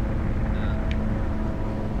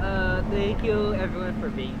 Thank you everyone for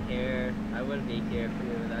being here. I wouldn't be here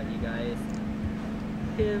without you guys.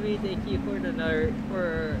 Timmy, thank you for the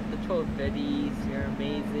troll goodies. You're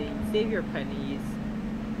amazing. Save your pennies.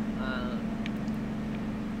 I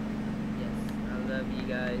love you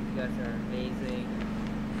guys. You guys are amazing.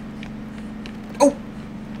 Oh!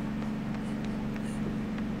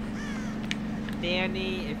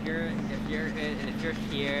 Danny, if you're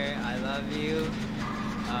here, I love you.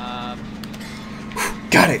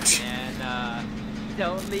 Got it! And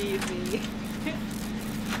don't leave me.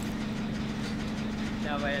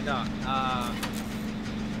 No, wait, no.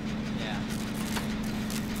 Yeah.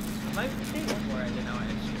 I might say one more, and then I'll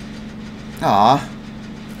end you. Aw.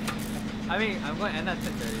 I mean, I'm going to end at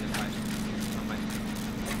 10:30. That's fine.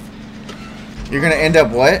 You're gonna end up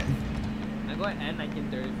what? I'm going to end like in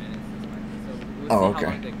 30 minutes. That's fine. So we'll Oh, see okay.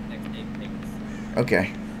 how long the next day takes.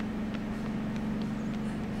 Okay.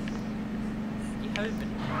 You haven't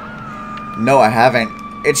been. No, I haven't.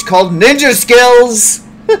 It's called Ninja Skills!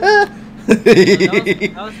 that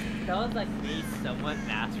was like me somewhat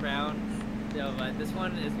last round. So, but this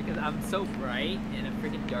one is because I'm so bright in a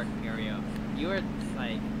freaking dark area. You are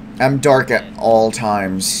like. I'm dark at all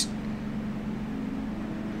times.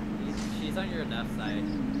 She's on your left side.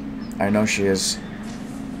 I know she is.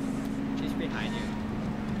 She's behind you.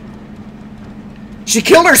 She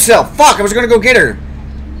killed herself! Fuck, I was gonna go get her!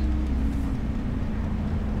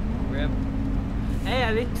 Rip. Hey,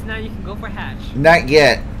 at least now you can go for Hatch. Not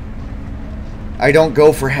yet. I don't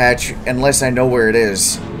go for Hatch unless I know where it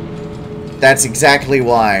is. That's exactly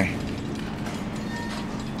why.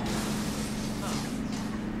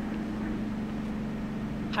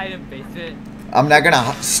 Hide in basement. I'm not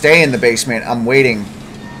gonna stay in the basement. I'm waiting.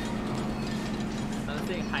 I'm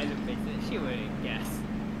saying hide in basement. She wouldn't guess.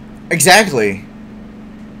 Exactly.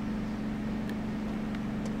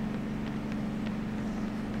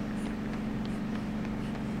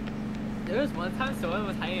 There was one time someone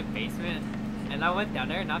was hiding in a basement, and I went down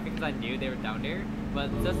there not because I knew they were down there, but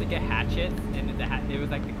just to get hatchets, and it was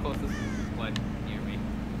like the closest one near me.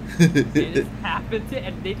 They just happened to,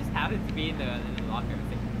 and they just happened to be in the locker. I was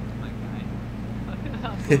like, oh my god,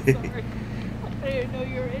 I'm so sorry. I didn't know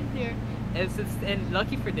you were in there. And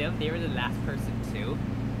lucky for them, they were the last person too.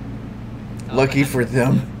 Lucky for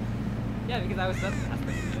them. Yeah, because I was not the last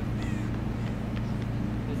person.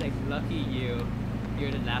 It was like, lucky you.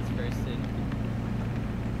 You're the last person.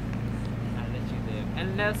 I let you live.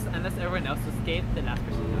 Unless everyone else escaped, the last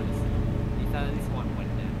person dies. At least one went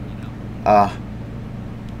then, you know.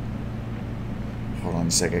 Hold on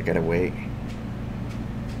a sec, I gotta wait.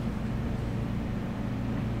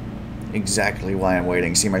 Exactly why I'm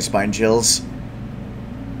waiting. See my spine chills? No.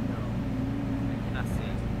 I cannot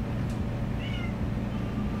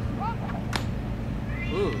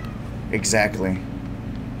see. Ooh. Exactly.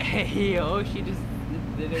 Hey, yo, she just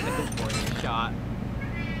did it like a warning shot.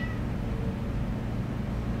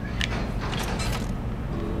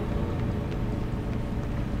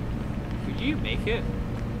 Could you make it?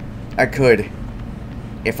 I could.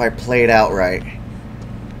 If I played out right.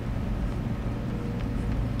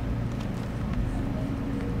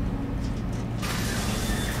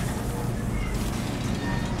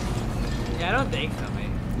 Yeah, I don't think so, mate.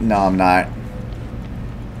 No, I'm not.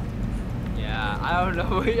 Yeah, I don't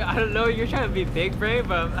know. I don't know. You're trying to be big brain,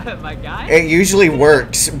 but my guy. It usually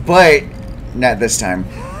works, but not this time.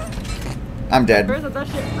 I'm dead. First, I thought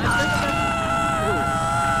shit.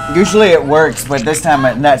 Usually it works, but this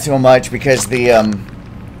time not so much because the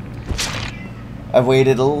I've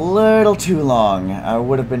waited a little too long. I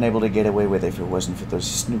would have been able to get away with it if it wasn't for those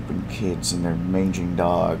snooping kids and their manging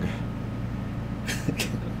dog.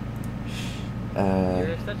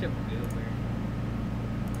 You're such a boomer.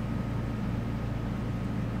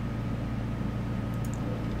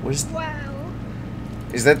 What is? Wow.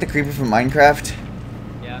 Is that the creeper from Minecraft?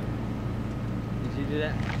 Yeah. Did you do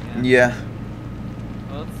that? Yeah.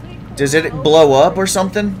 Well, let's see. Does it blow up or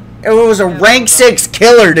something? It was a Yeah, rank it 6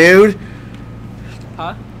 killer, dude.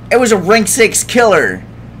 Huh? It was a rank 6 killer.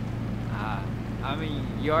 I mean,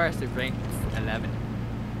 yours is ranked 11.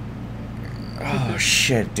 Oh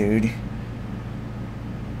shit, dude.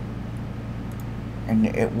 And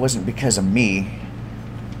it wasn't because of me.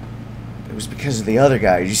 It was because of the other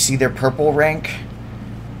guy. Did you see their purple rank?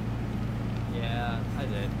 Yeah, I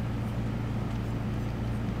did.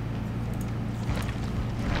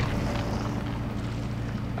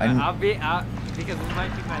 I'll be out because this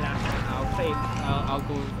might be my last one. I'll play.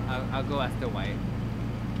 I'll go as the white.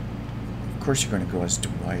 Of course you're gonna go as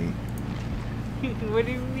Dwight. What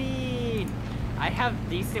do you mean? I have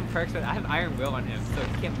decent perks, but I have Iron Will on him, so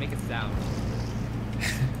he can't make a sound.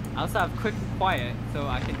 I also have Quick and Quiet, so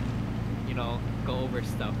I can, you know, go over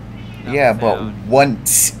stuff. without Yeah, a but sound.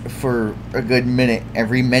 once for a good minute,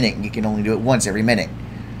 every minute. You can only do it once every minute.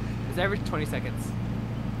 It's every 20 seconds.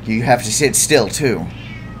 You have to sit still too.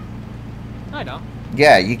 No, I don't.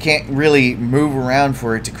 Yeah, you can't really move around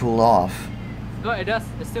for it to cool off. No, it does.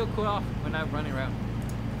 It's still cool off when I'm running around.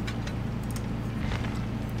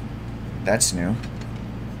 That's new.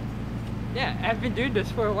 Yeah, I've been doing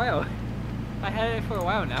this for a while. I had it for a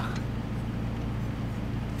while now.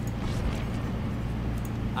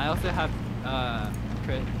 I also have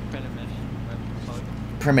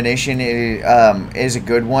Premonition is a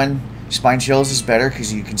good one. Spine chills is better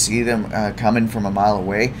because you can see them coming from a mile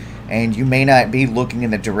away, and you may not be looking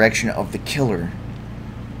in the direction of the killer.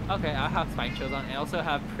 Okay, I have spine chills on. I also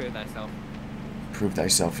have Prove Thyself. Prove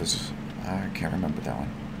thyself is. I can't remember that one.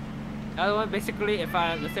 The other one, basically, if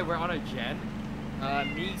let's say we're on a gen,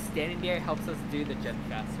 me standing there helps us do the gen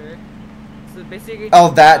faster. So basically.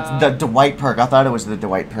 Oh, that the Dwight perk. I thought it was the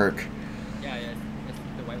Dwight perk. Yeah, it's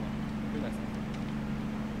the white one. Prove Thyself.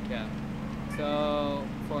 Yeah. So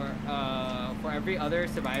for every other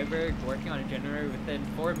survivor working on a generator within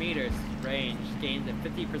 4 meters range gains a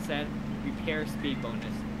 50% repair speed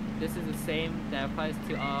bonus. This is the same that applies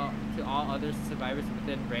to all other survivors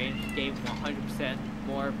within range. Gain 100%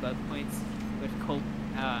 more blood points. With cold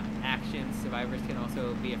actions, survivors can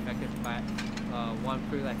also be affected by one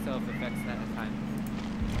Prove Thyself effects at a time.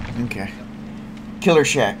 Okay. Killer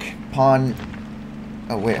Shack. Pawn.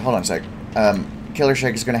 Oh wait, hold on a sec. Killer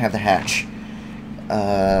Shack is gonna have the hatch.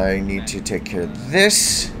 I need to take care of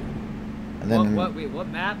this. And then What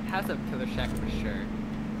map has a Killer Shack for sure?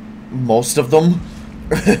 most of them.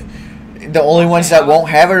 The only ones that won't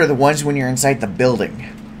have it are the ones when you're inside the building.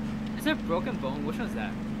 Is there Broken Bone? Which one's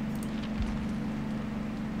that?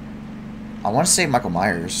 I want to say Michael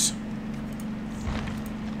Myers.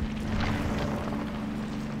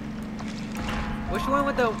 Which one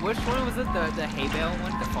was it? The hay bale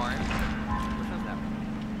one, the farm. Which one's that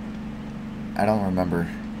one? I don't remember.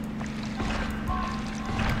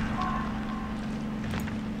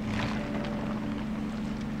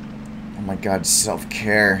 Oh my god,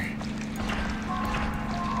 self-care.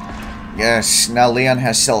 Yes, now Leon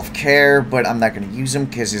has self-care, but I'm not going to use him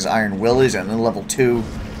because his Iron Will is at level 2.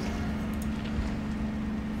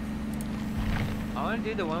 I want to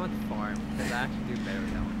do the one with the farm because I actually do better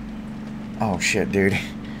with that one. Oh shit, dude.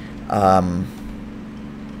 Let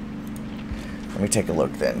me take a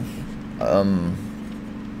look then. I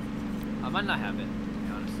might not have it, to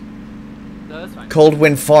be honest. No, that's fine.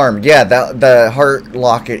 Coldwind Farm. Yeah, the heart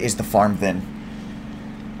locket is the farm then.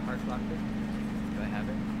 Heart Locker. Do I have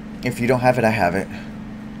it? If you don't have it, I have it.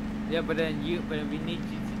 Yeah, but then we need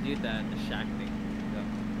you to do the shack thing.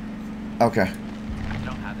 Okay. I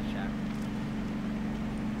don't have the shack.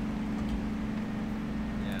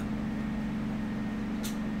 Yeah.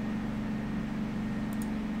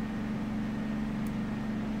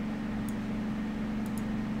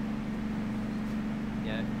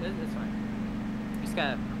 Yeah, it's fine. You just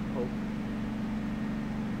gotta hope.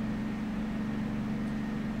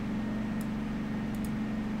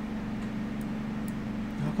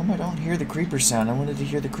 How come I don't hear the creeper sound? I wanted to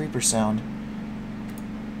hear the creeper sound.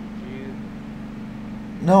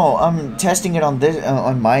 No, I'm testing it on this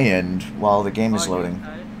on my end while the game is loading.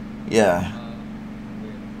 Yeah.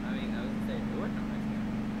 Weird. I mean, I was gonna say it worked on my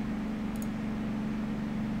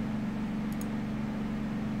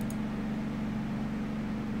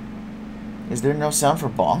side. Is there no sound for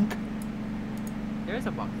bonk? There is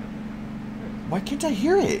a box. Why can't I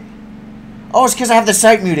hear it? Oh, it's because I have the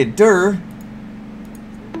site muted. Durr.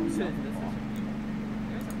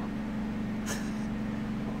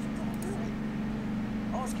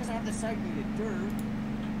 Oh, it's because I have the site muted. Durr.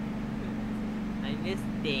 I miss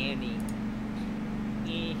Danny.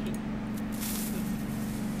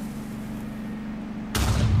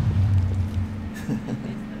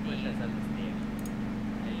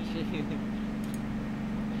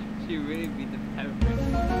 She really beat the pepper.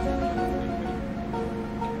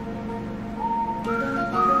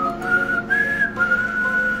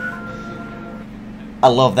 I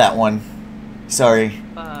love that one. Sorry.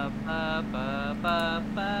 Ba, ba, ba, ba,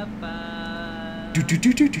 ba, ba. Do, do,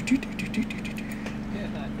 do, do, do, do, do, do, do, do, do.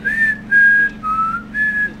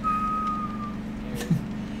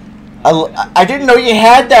 I didn't know you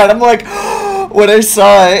had that. I'm like, when I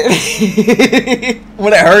saw it,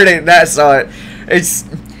 when I heard it and I saw it, it's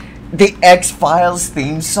the X-Files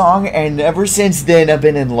theme song, and ever since then I've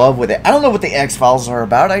been in love with it. I don't know what the X-Files are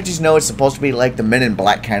about. I just know it's supposed to be like the Men in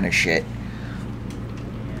Black kind of shit.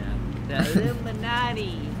 Yeah, the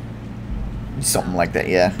Illuminati. Something like that,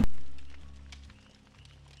 yeah.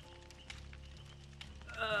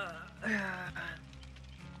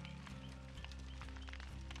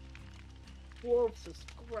 Wolf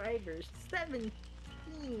subscribers, 17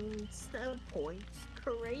 sub points,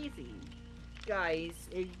 crazy. Guys,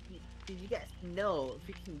 did you guys know if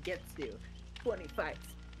you can get to 25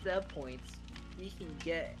 sub points, you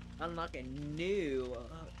can unlock a new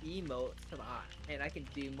emote slot, and I can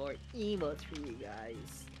do more emotes for you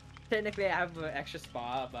guys. Technically, I have an extra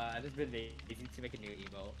spot, but I've just been lazy to make a new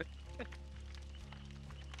emote.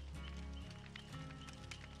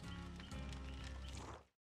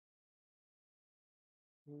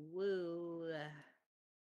 Woo.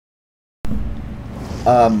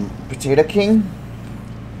 Potato King,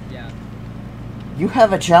 Yeah. you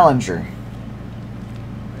have a challenger.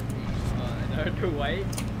 Another white?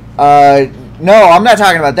 No, I'm not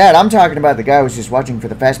talking about that. I'm talking about the guy who was just watching for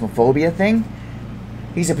the Phasmophobia thing.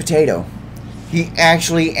 He's a potato. He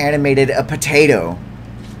actually animated a potato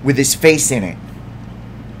with his face in it.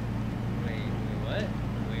 Wait, what?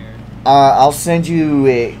 Where? I'll send you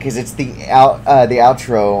it because it's the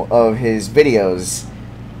outro of his videos.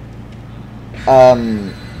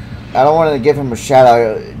 I don't want to give him a shout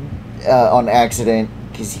out on accident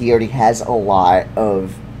because he already has a lot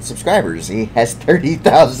of subscribers. He has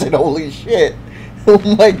 30,000. Holy shit! Oh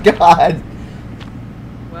my god!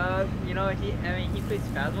 Well, you know, he plays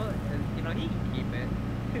Phasmo, and you know, he can keep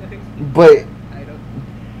it. But I don't.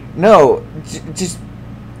 no, just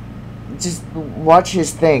watch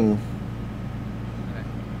his thing. Okay.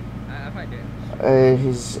 I'll find it.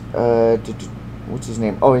 What's his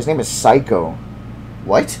name? Oh, his name is Psycho.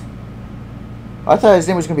 What? I thought his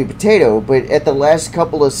name was gonna be Potato, but at the last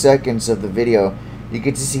couple of seconds of the video, you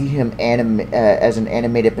get to see him as an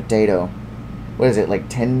animated potato. What is it, like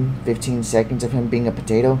 10-15 seconds of him being a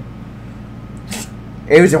potato?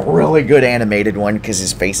 It was a really good animated one because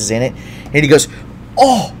his face is in it. And he goes,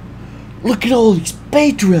 "Oh, look at all these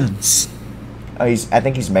patrons!" Oh, I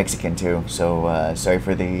think he's Mexican too, so sorry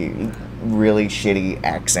for the really shitty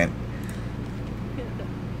accent.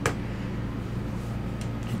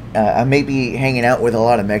 I may be hanging out with a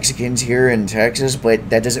lot of Mexicans here in Texas, but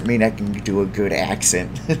that doesn't mean I can do a good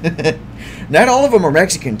accent. Not all of them are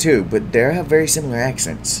Mexican too, but they have very similar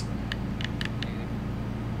accents.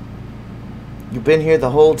 You've been here the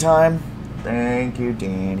whole time? Thank you,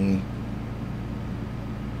 Danny.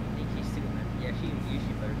 I think she's still yeah, she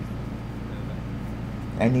usually lurks.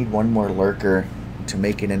 I need one more lurker to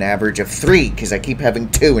make it an average of 3, because I keep having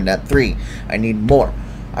 2 and not 3. I need more.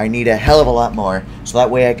 I need a hell of a lot more, so that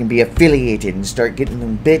way I can be affiliated and start getting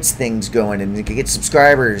them bits things going and get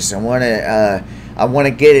subscribers. I want to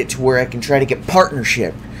get it to where I can try to get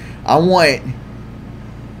partnership I want.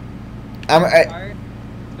 The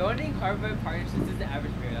only thing hard about partnerships is the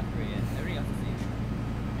average beer. That's pretty it. Everything else is the same.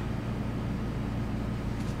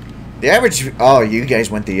 The average. Oh, you guys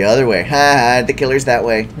went the other way. Ha! The killer's that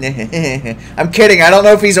way. I'm kidding. I don't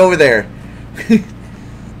know if he's over there.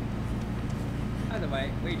 Hi, Dwight.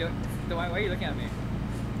 What are you doing? Dwight, why are you looking at me?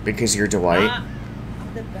 Because you're Dwight. I'm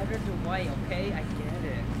the better Dwight. Okay, I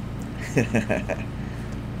get it.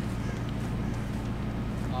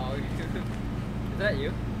 Oh, is that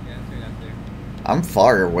you? Yeah, it's right out there. I'm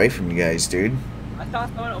far away from you guys, dude. I thought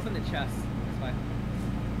someone opened the chest. That's why.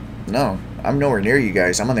 No, I'm nowhere near you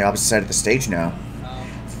guys. I'm on the opposite side of the stage now. Oh,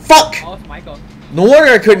 Fuck! it's Michael. No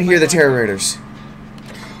wonder I couldn't hear the Terror Raiders.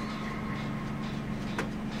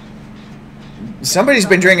 Somebody's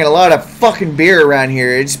been drinking a lot of fucking beer around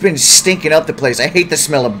here. It's been stinking up the place. I hate the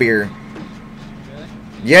smell of beer. Really?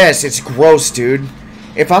 Yes, it's gross, dude.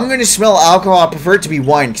 If I'm going to smell alcohol, I prefer it to be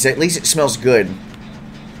wine, because at least it smells good.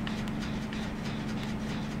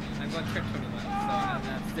 I'm going to trip 21, so I'm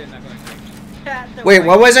still not going to. Wait,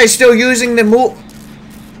 why was I still using the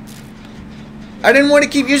I didn't want to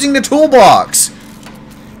keep using the toolbox. Oh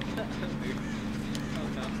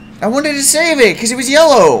no. I wanted to save it, because it was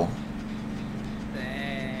yellow.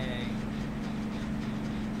 Dang.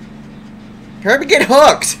 Hurry up and get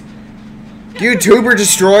hooked. YouTuber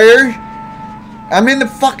Destroyer. I'm in the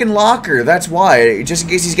fucking locker, that's why. Just in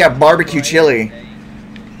case he's got barbecue chili.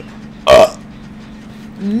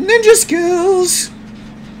 Ninja skills.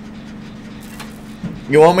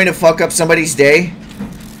 You want me to fuck up somebody's day?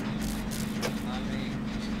 Not me.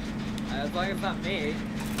 As long as it's not me.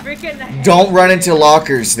 Freaking Don't run into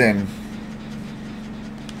lockers then.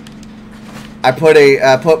 I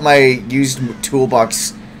put my used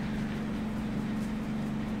toolbox.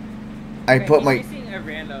 He's chasing a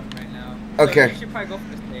random right now. So Okay. you should probably go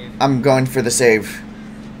for the save. I'm going for the save.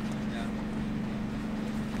 Yeah.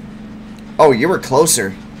 Oh, you were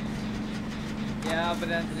closer. Yeah, but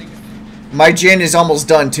then the thing is... My gin is almost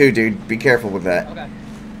done too, dude. Be careful with that. Okay.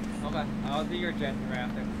 Okay. I'll do your gen right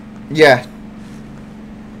after. Yeah.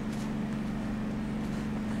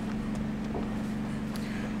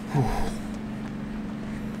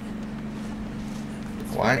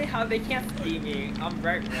 It's What? funny how they can't see me. I'm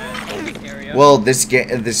bright red in this area. Well,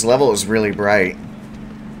 this level is really bright.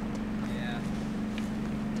 Yeah.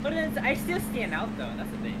 But I still stand out though.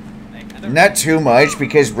 That's the thing. Like, I don't Not too much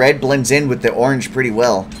because red blends in with the orange pretty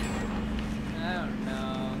well. I don't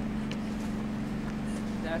know.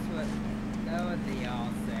 That's what they all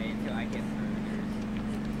say until I get burgers.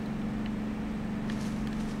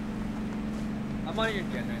 I'm on your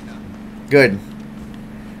gen right now. Good.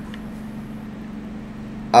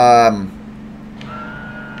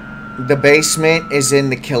 The basement is in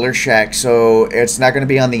the killer shack, so it's not going to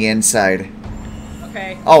be on the inside.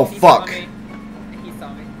 Okay. Oh, he saw fuck. me. He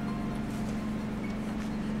saw me.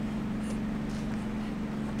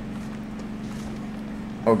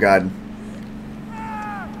 Oh god.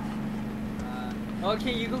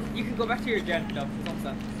 Okay, you can go back to your gen. No, it's almost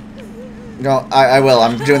done. No, I will.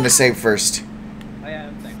 I'm doing the save first. Oh yeah,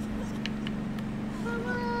 I'm saying.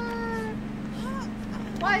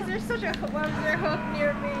 Why is there such a why is there a hook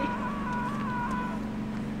near me?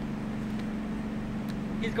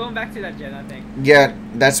 He's going back to that gen, I think. Yeah,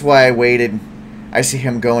 that's why I waited. I see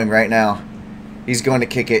him going right now. He's going to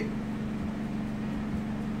kick it.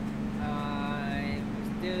 I'm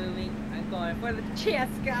going for the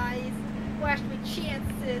chance, guys. Watch me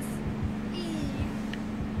chances.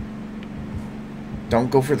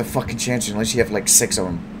 Don't go for the fucking chance unless you have like 6 of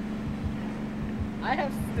them. I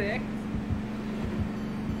have 6.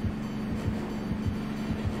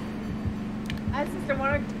 I just don't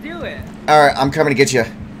want to do it. Alright, I'm coming to get you.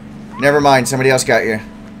 Never mind, somebody else got you.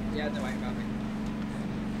 Yeah, the white got me.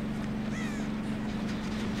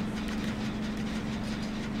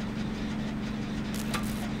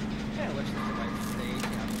 Yeah, which is the white stage.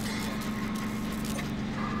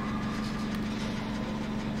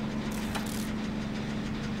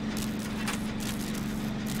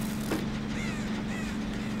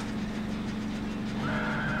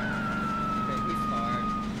 Okay, he's far.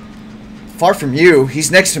 Far from you,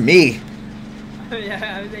 he's next to me.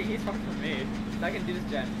 Yeah, I was like, he's far from me. So I can do this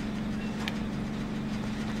gen.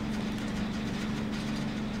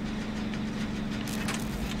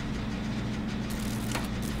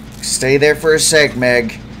 Stay there for a sec,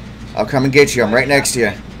 Meg. I'll come and get you. I'm right next to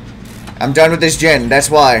you. I'm done with this gen, that's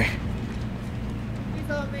why. He's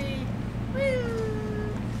on me.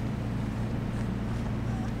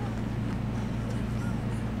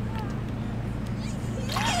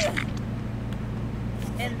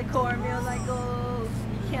 In the cornmeal I go.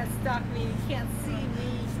 You can't stop me. You can't see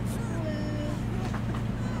me.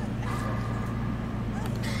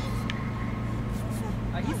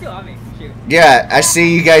 He's still on me. Shoot. Yeah, I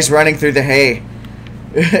see you guys running through the hay.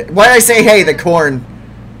 Why did I say hay? The corn.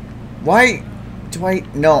 Why do I...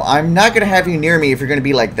 No, I'm not going to have you near me if you're going to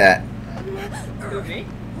be like that. Who, me?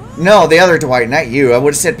 No, the other Dwight, not you. I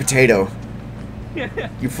would have said potato.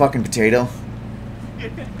 You fucking potato.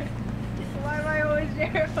 Why am I always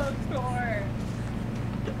there for?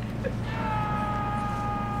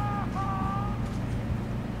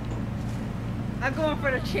 I'm going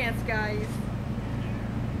for the chance, guys.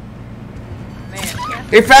 Man, chance.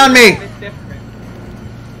 He found me! It's different.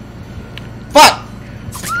 Fuck!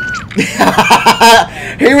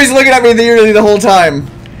 He was looking at me nearly the whole time.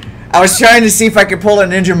 I was trying to see if I could pull a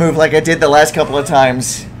ninja move like I did the last couple of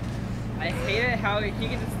times. I hate it how he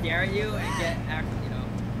can just stare at you and get you know.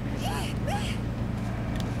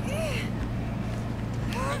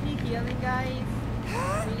 Can you heal me, guys?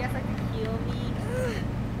 You guys like to heal me?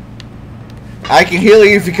 I can heal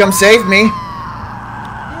you if you come save me. Dude,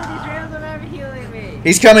 these rams are never healing me.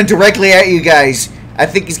 He's coming directly at you guys. I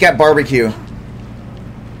think he's got barbecue.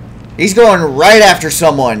 He's going right after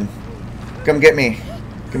someone. Come get me.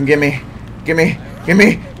 Come get me. Get me. Get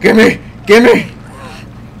me. Get me. Get me.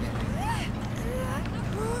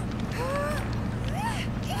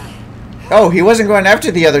 Oh, he wasn't going after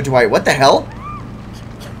the other Dwight. What the hell?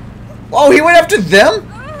 Oh, he went after them?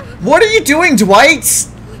 What are you doing, Dwight?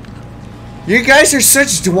 You guys are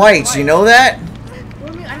such Dwights, you know that?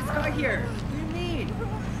 What do you mean? I just got here.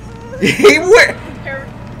 What do you mean? He went...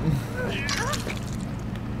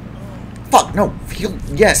 Fuck, no. Heal.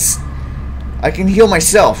 Yes. I can heal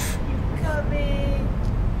myself. Coming.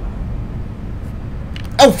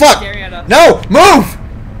 Oh, fuck. Staring at us. No, move!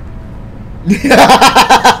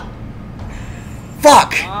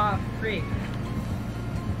 Fuck. Ah, freak.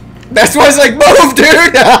 That's why I was like, move,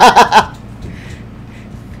 dude!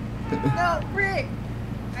 No, frick!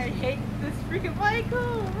 I hate this freaking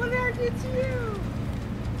Michael! What did I do to you?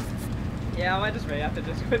 Yeah, I might just run after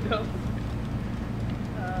this window.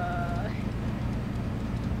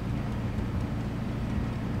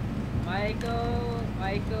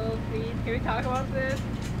 Michael, please, can we talk about this?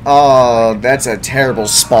 Oh, that's a terrible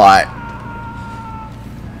spot.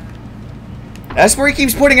 That's where he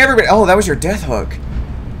keeps putting everybody. Oh, that was your death hook.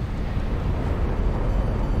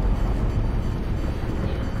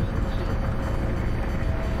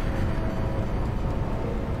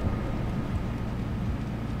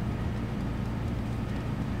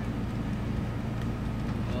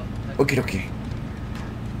 Okie dokie.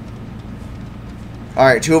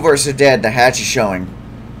 Alright, 2 of us are dead. The hatch is showing.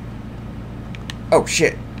 Oh,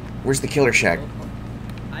 shit. Where's the killer shack?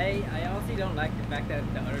 I honestly don't like the fact that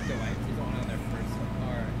the other Dwight is on their first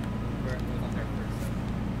or was on their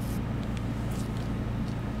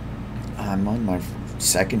first. I'm on my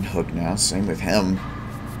second hook now. Same with him.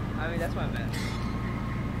 I mean, that's what I meant.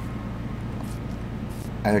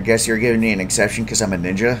 I guess you're giving me an exception because I'm a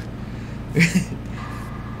ninja.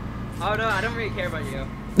 Oh no, I don't really care about you.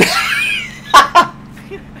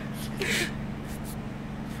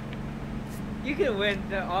 You can win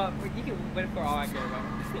you can win for all I care about.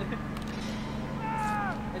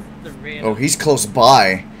 It's the real. Oh, he's close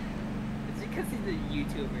by. It's because he's a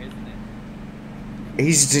YouTuber, isn't it?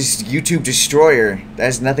 He's just YouTube destroyer. That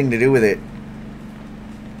has nothing to do with it.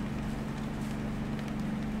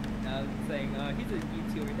 No, I'm saying, he's a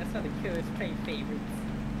YouTuber. That's how the killer's playing favorites.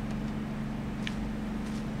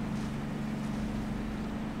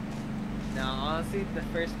 No, honestly, the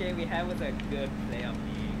first game we had was a good play on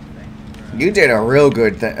me. You did a real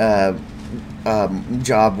good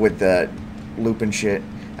job with the loop and shit.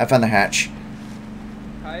 I found the hatch.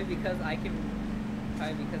 Probably because I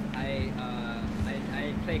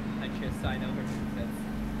play Huntress, so I know her movements.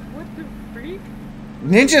 What the freak?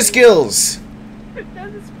 Ninja skills! That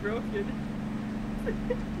is broken.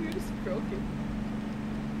 You're just broken.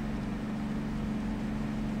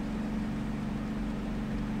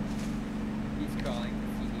 He's crawling.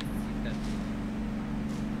 He needs that.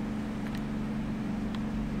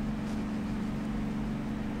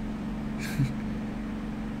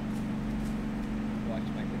 Watch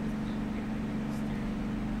my goodness.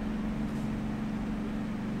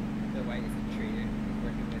 The White is a traitor. He's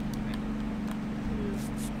working with me.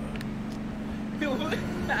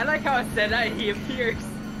 I like how I said that he appears.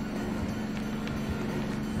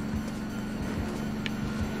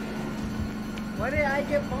 What did I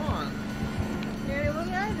get wrong? Yeah, look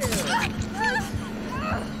at it.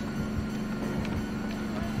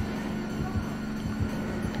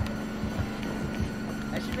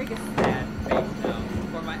 I should make a sad face now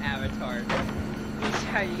for my avatar. Each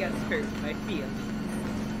time you get hurt my feelings.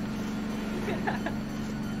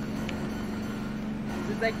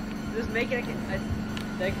 Just make it like a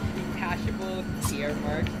like detachable tear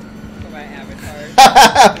mark for my avatar.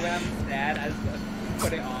 When I'm sad, I just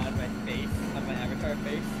put it on my face, on my avatar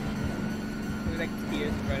face. There's like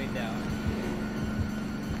tears running down.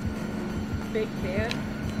 Big fan.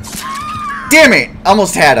 Damn it!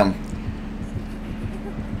 Almost had him.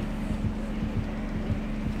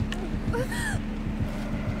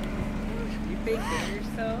 You big fan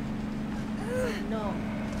yourself? No.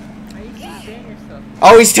 Why you keep fan yourself?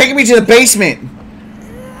 Oh, he's taking me to the basement.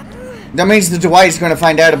 That means the Dwight is going to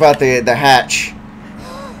find out about the hatch.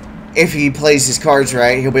 If he plays his cards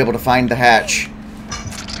right, he'll be able to find the hatch.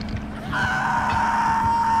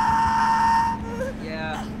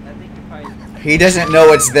 Yeah, I think you probably. He doesn't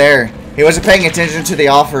know it's there. He wasn't paying attention to the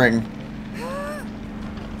offering.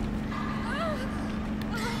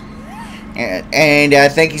 And I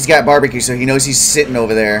think he's got barbecue, so he knows he's sitting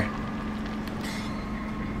over there.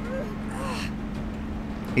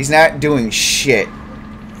 He's not doing shit.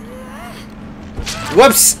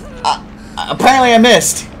 Whoops! Apparently I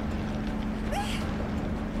missed.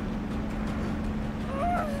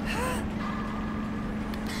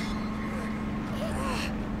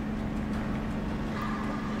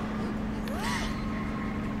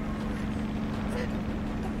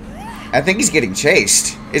 I think he's getting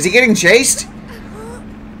chased. Is he getting chased?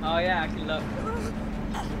 Oh yeah, I can look.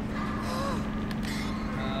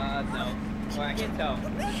 No. Well, I can't tell.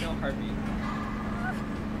 There's no heartbeat.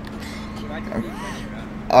 You might just be running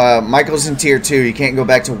around. Michael's in tier 2. He can't go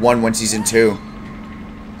back to 1 once he's in 2.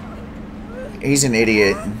 He's an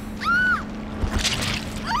idiot.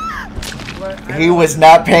 He was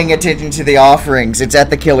not paying attention to the offerings. It's at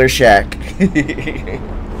the Killer Shack. Well,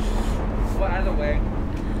 either way,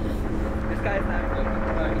 this guy's not good.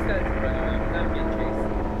 This guy's not being chased.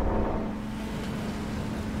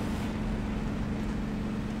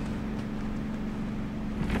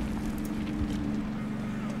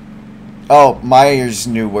 Oh, Myers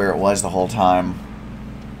knew where it was the whole time.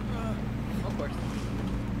 Of course.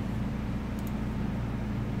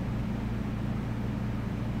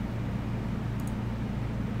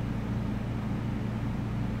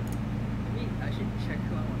 Maybe I should check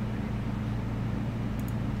who I want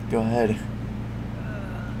to Go ahead. read.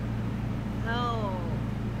 No.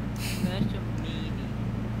 Special meaning.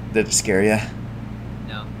 Did it scare you?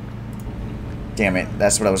 No. Damn it.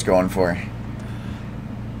 That's what I was going for.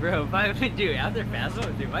 Bro, if I would do after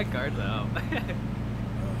Phasma, dude, my guard's up.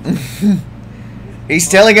 He's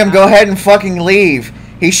telling him go ahead and fucking leave.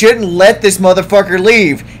 He shouldn't let this motherfucker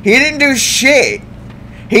leave. He didn't do shit.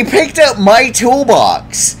 He picked up my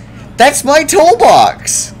toolbox. That's my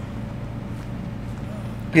toolbox.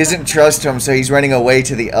 He doesn't trust him, so he's running away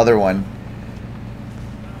to the other one.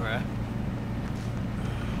 Bruh.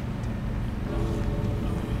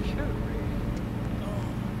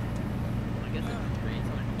 I guess I can raise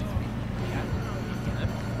someone.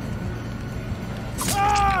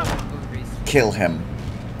 Kill him.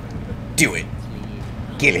 Do it.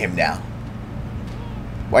 Kill him now.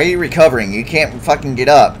 Why are you recovering? You can't fucking get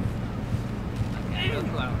up. Okay, I know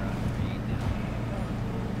who I want to read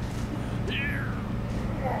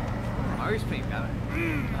now. Mari's playing better.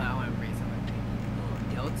 I want to raise someone.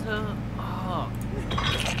 Delta? Oh.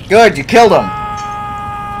 Good, you killed him.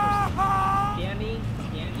 Danny?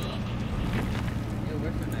 It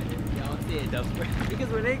works when I do. Yeah, I'll see it does work. Because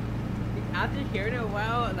when they, after hearing it a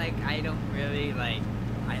while, like, I don't really, like,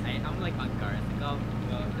 I'm like on guard. Like, oh,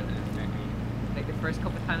 well, it doesn't distract me. Like, the first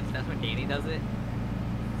couple times, that's when Danny does it.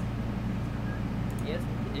 Yes,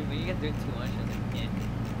 when you guys do it too much, I was like, yeah.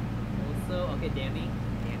 Also, okay, Danny,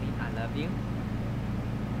 I love you.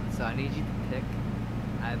 So I need you to pick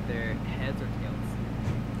either heads or tails.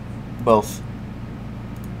 Both.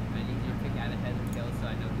 I need you to pick either heads or tails so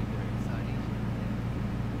I know who you're. So I need you to pick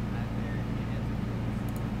either heads or tails.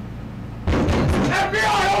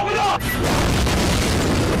 FBI, open up!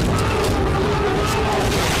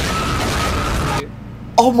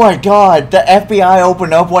 Oh my god, the FBI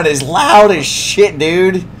open up one is loud as shit,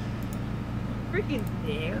 dude. Freaking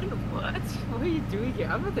Dan, what? What are you doing here?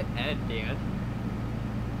 I'm at the end, Dan.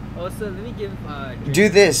 Also, let me give Do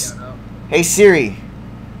Drake this. a shout out. Hey Siri.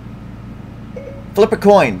 Flip a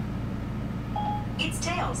coin. It's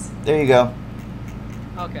tails. There you go.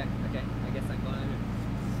 Okay. I guess I'm going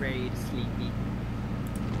afraid, sleepy.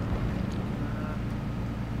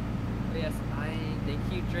 But yes, I thank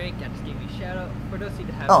you, Drake. I just gave you a shout out. For those of you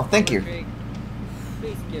that have Oh, thank you. Drake,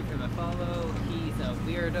 please give him a follow. He's a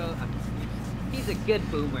weirdo. He's a good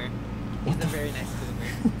boomer. He's a very nice boomer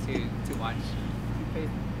to watch. He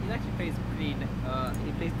actually plays pretty.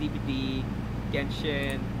 He plays DBD,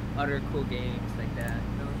 Genshin, other cool games like that.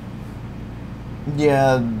 You know?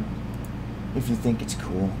 Yeah. if you think it's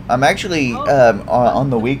cool. I'm actually Oh, on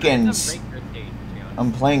the it's a weekends. break your stage, to be honest.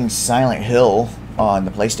 I'm playing Silent Hill on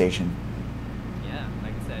the PlayStation. Yeah,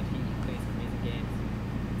 like I said, he plays amazing games.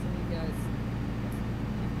 So you guys,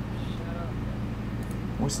 shut up.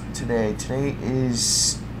 What's today? Today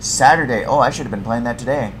is Saturday. Oh, I should have been playing that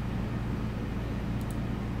today.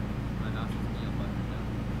 My mouse is being on button now.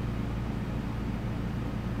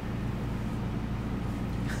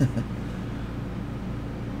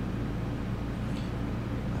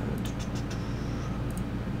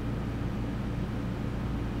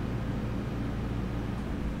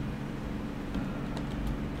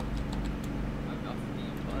 My mouse is being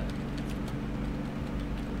on button.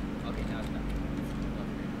 Okay, now it's done.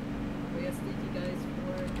 But yes, thank you guys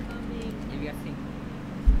for coming. If you guys think,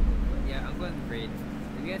 yeah, I'm going to raid.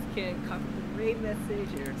 If you guys can copy the raid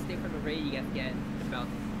message or stay for the raid, you guys get about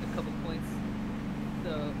a couple points.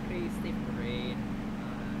 So please stay for the raid.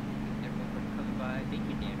 Thank you everyone for coming by. Thank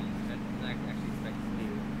you, Danny. I didn't actually expect you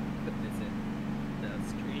to put this in the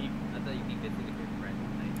stream. I thought you'd be busy with your friends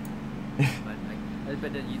tonight.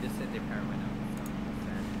 But then you just said their power went out. So that's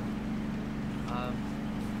sad.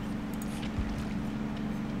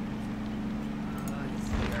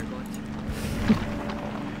 We are going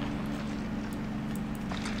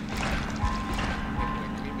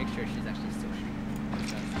to make sure she's actually still streaming.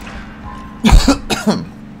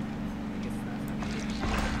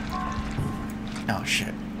 Oh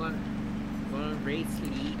shit. One race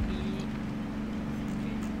sleepy.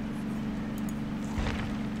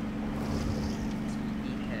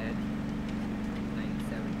 Sleepy head.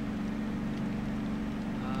 97.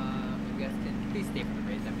 If you guys can please stay for the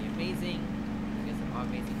race, that'd be amazing. You guys are all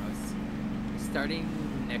amazing. Starting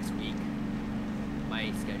next week,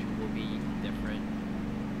 my schedule will be different.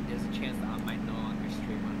 There's a chance that I might no longer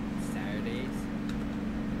stream on Saturdays.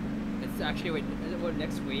 It's actually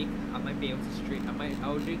next week I might be able to stream. I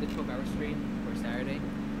will do the 12-hour stream for Saturday,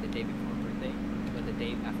 the day before my birthday. But the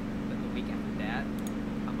week after that,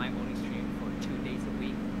 I might only stream for 2 days a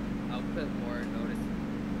week. I'll put more notice.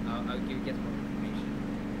 I'll give you guys more information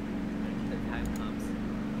when the time comes.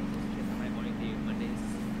 I might only do Mondays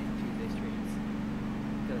and Tuesday streams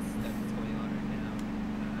because that's what's going on right now.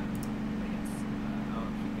 But yes,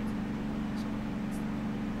 I'll keep you guys posted.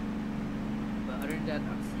 But other than that,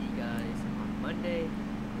 I'll see you guys on Monday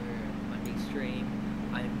for Monday stream.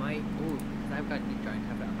 I might, because I've got new drawing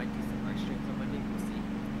tablet, I might do some art streams on Monday. We'll see.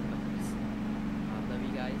 Love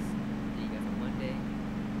you guys. See you guys on Monday.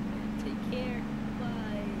 And take care.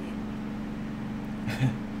 Bye.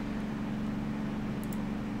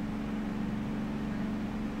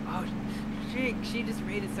 Oh, she just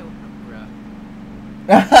rated so, bruh.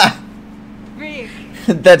 Rick!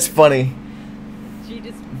 That's funny. She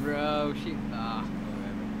just, bro, whatever.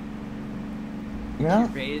 Yeah.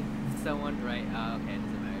 She rated someone right, okay, it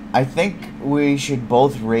doesn't matter. I think we should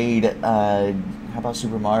both raid. How about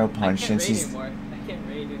Super Mario Punch? I can't Since raid he's. anymore. I can't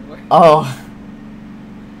raid anymore. Oh.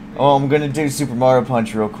 Oh, I'm gonna do Super Mario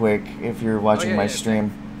Punch real quick if you're watching yeah, my yeah,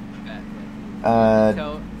 stream.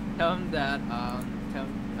 Tell him that, tell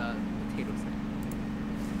him, potato sack.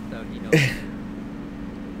 So he knows.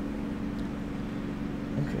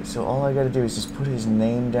 Okay, so all I gotta do is just put his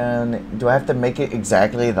name down. Do I have to make it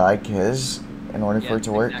exactly like his in order for it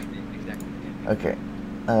to work? Exactly. Okay.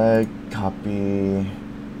 Copy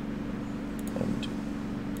and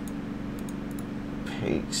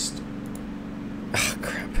paste. Ah,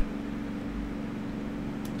 crap.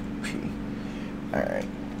 P. Alright.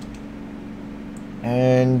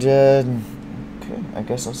 And, okay, I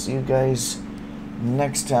guess I'll see you guys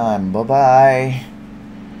next time. Bye-bye.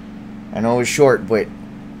 I know it was short, but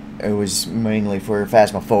it was mainly for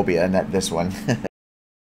Phasmophobia, and not this one.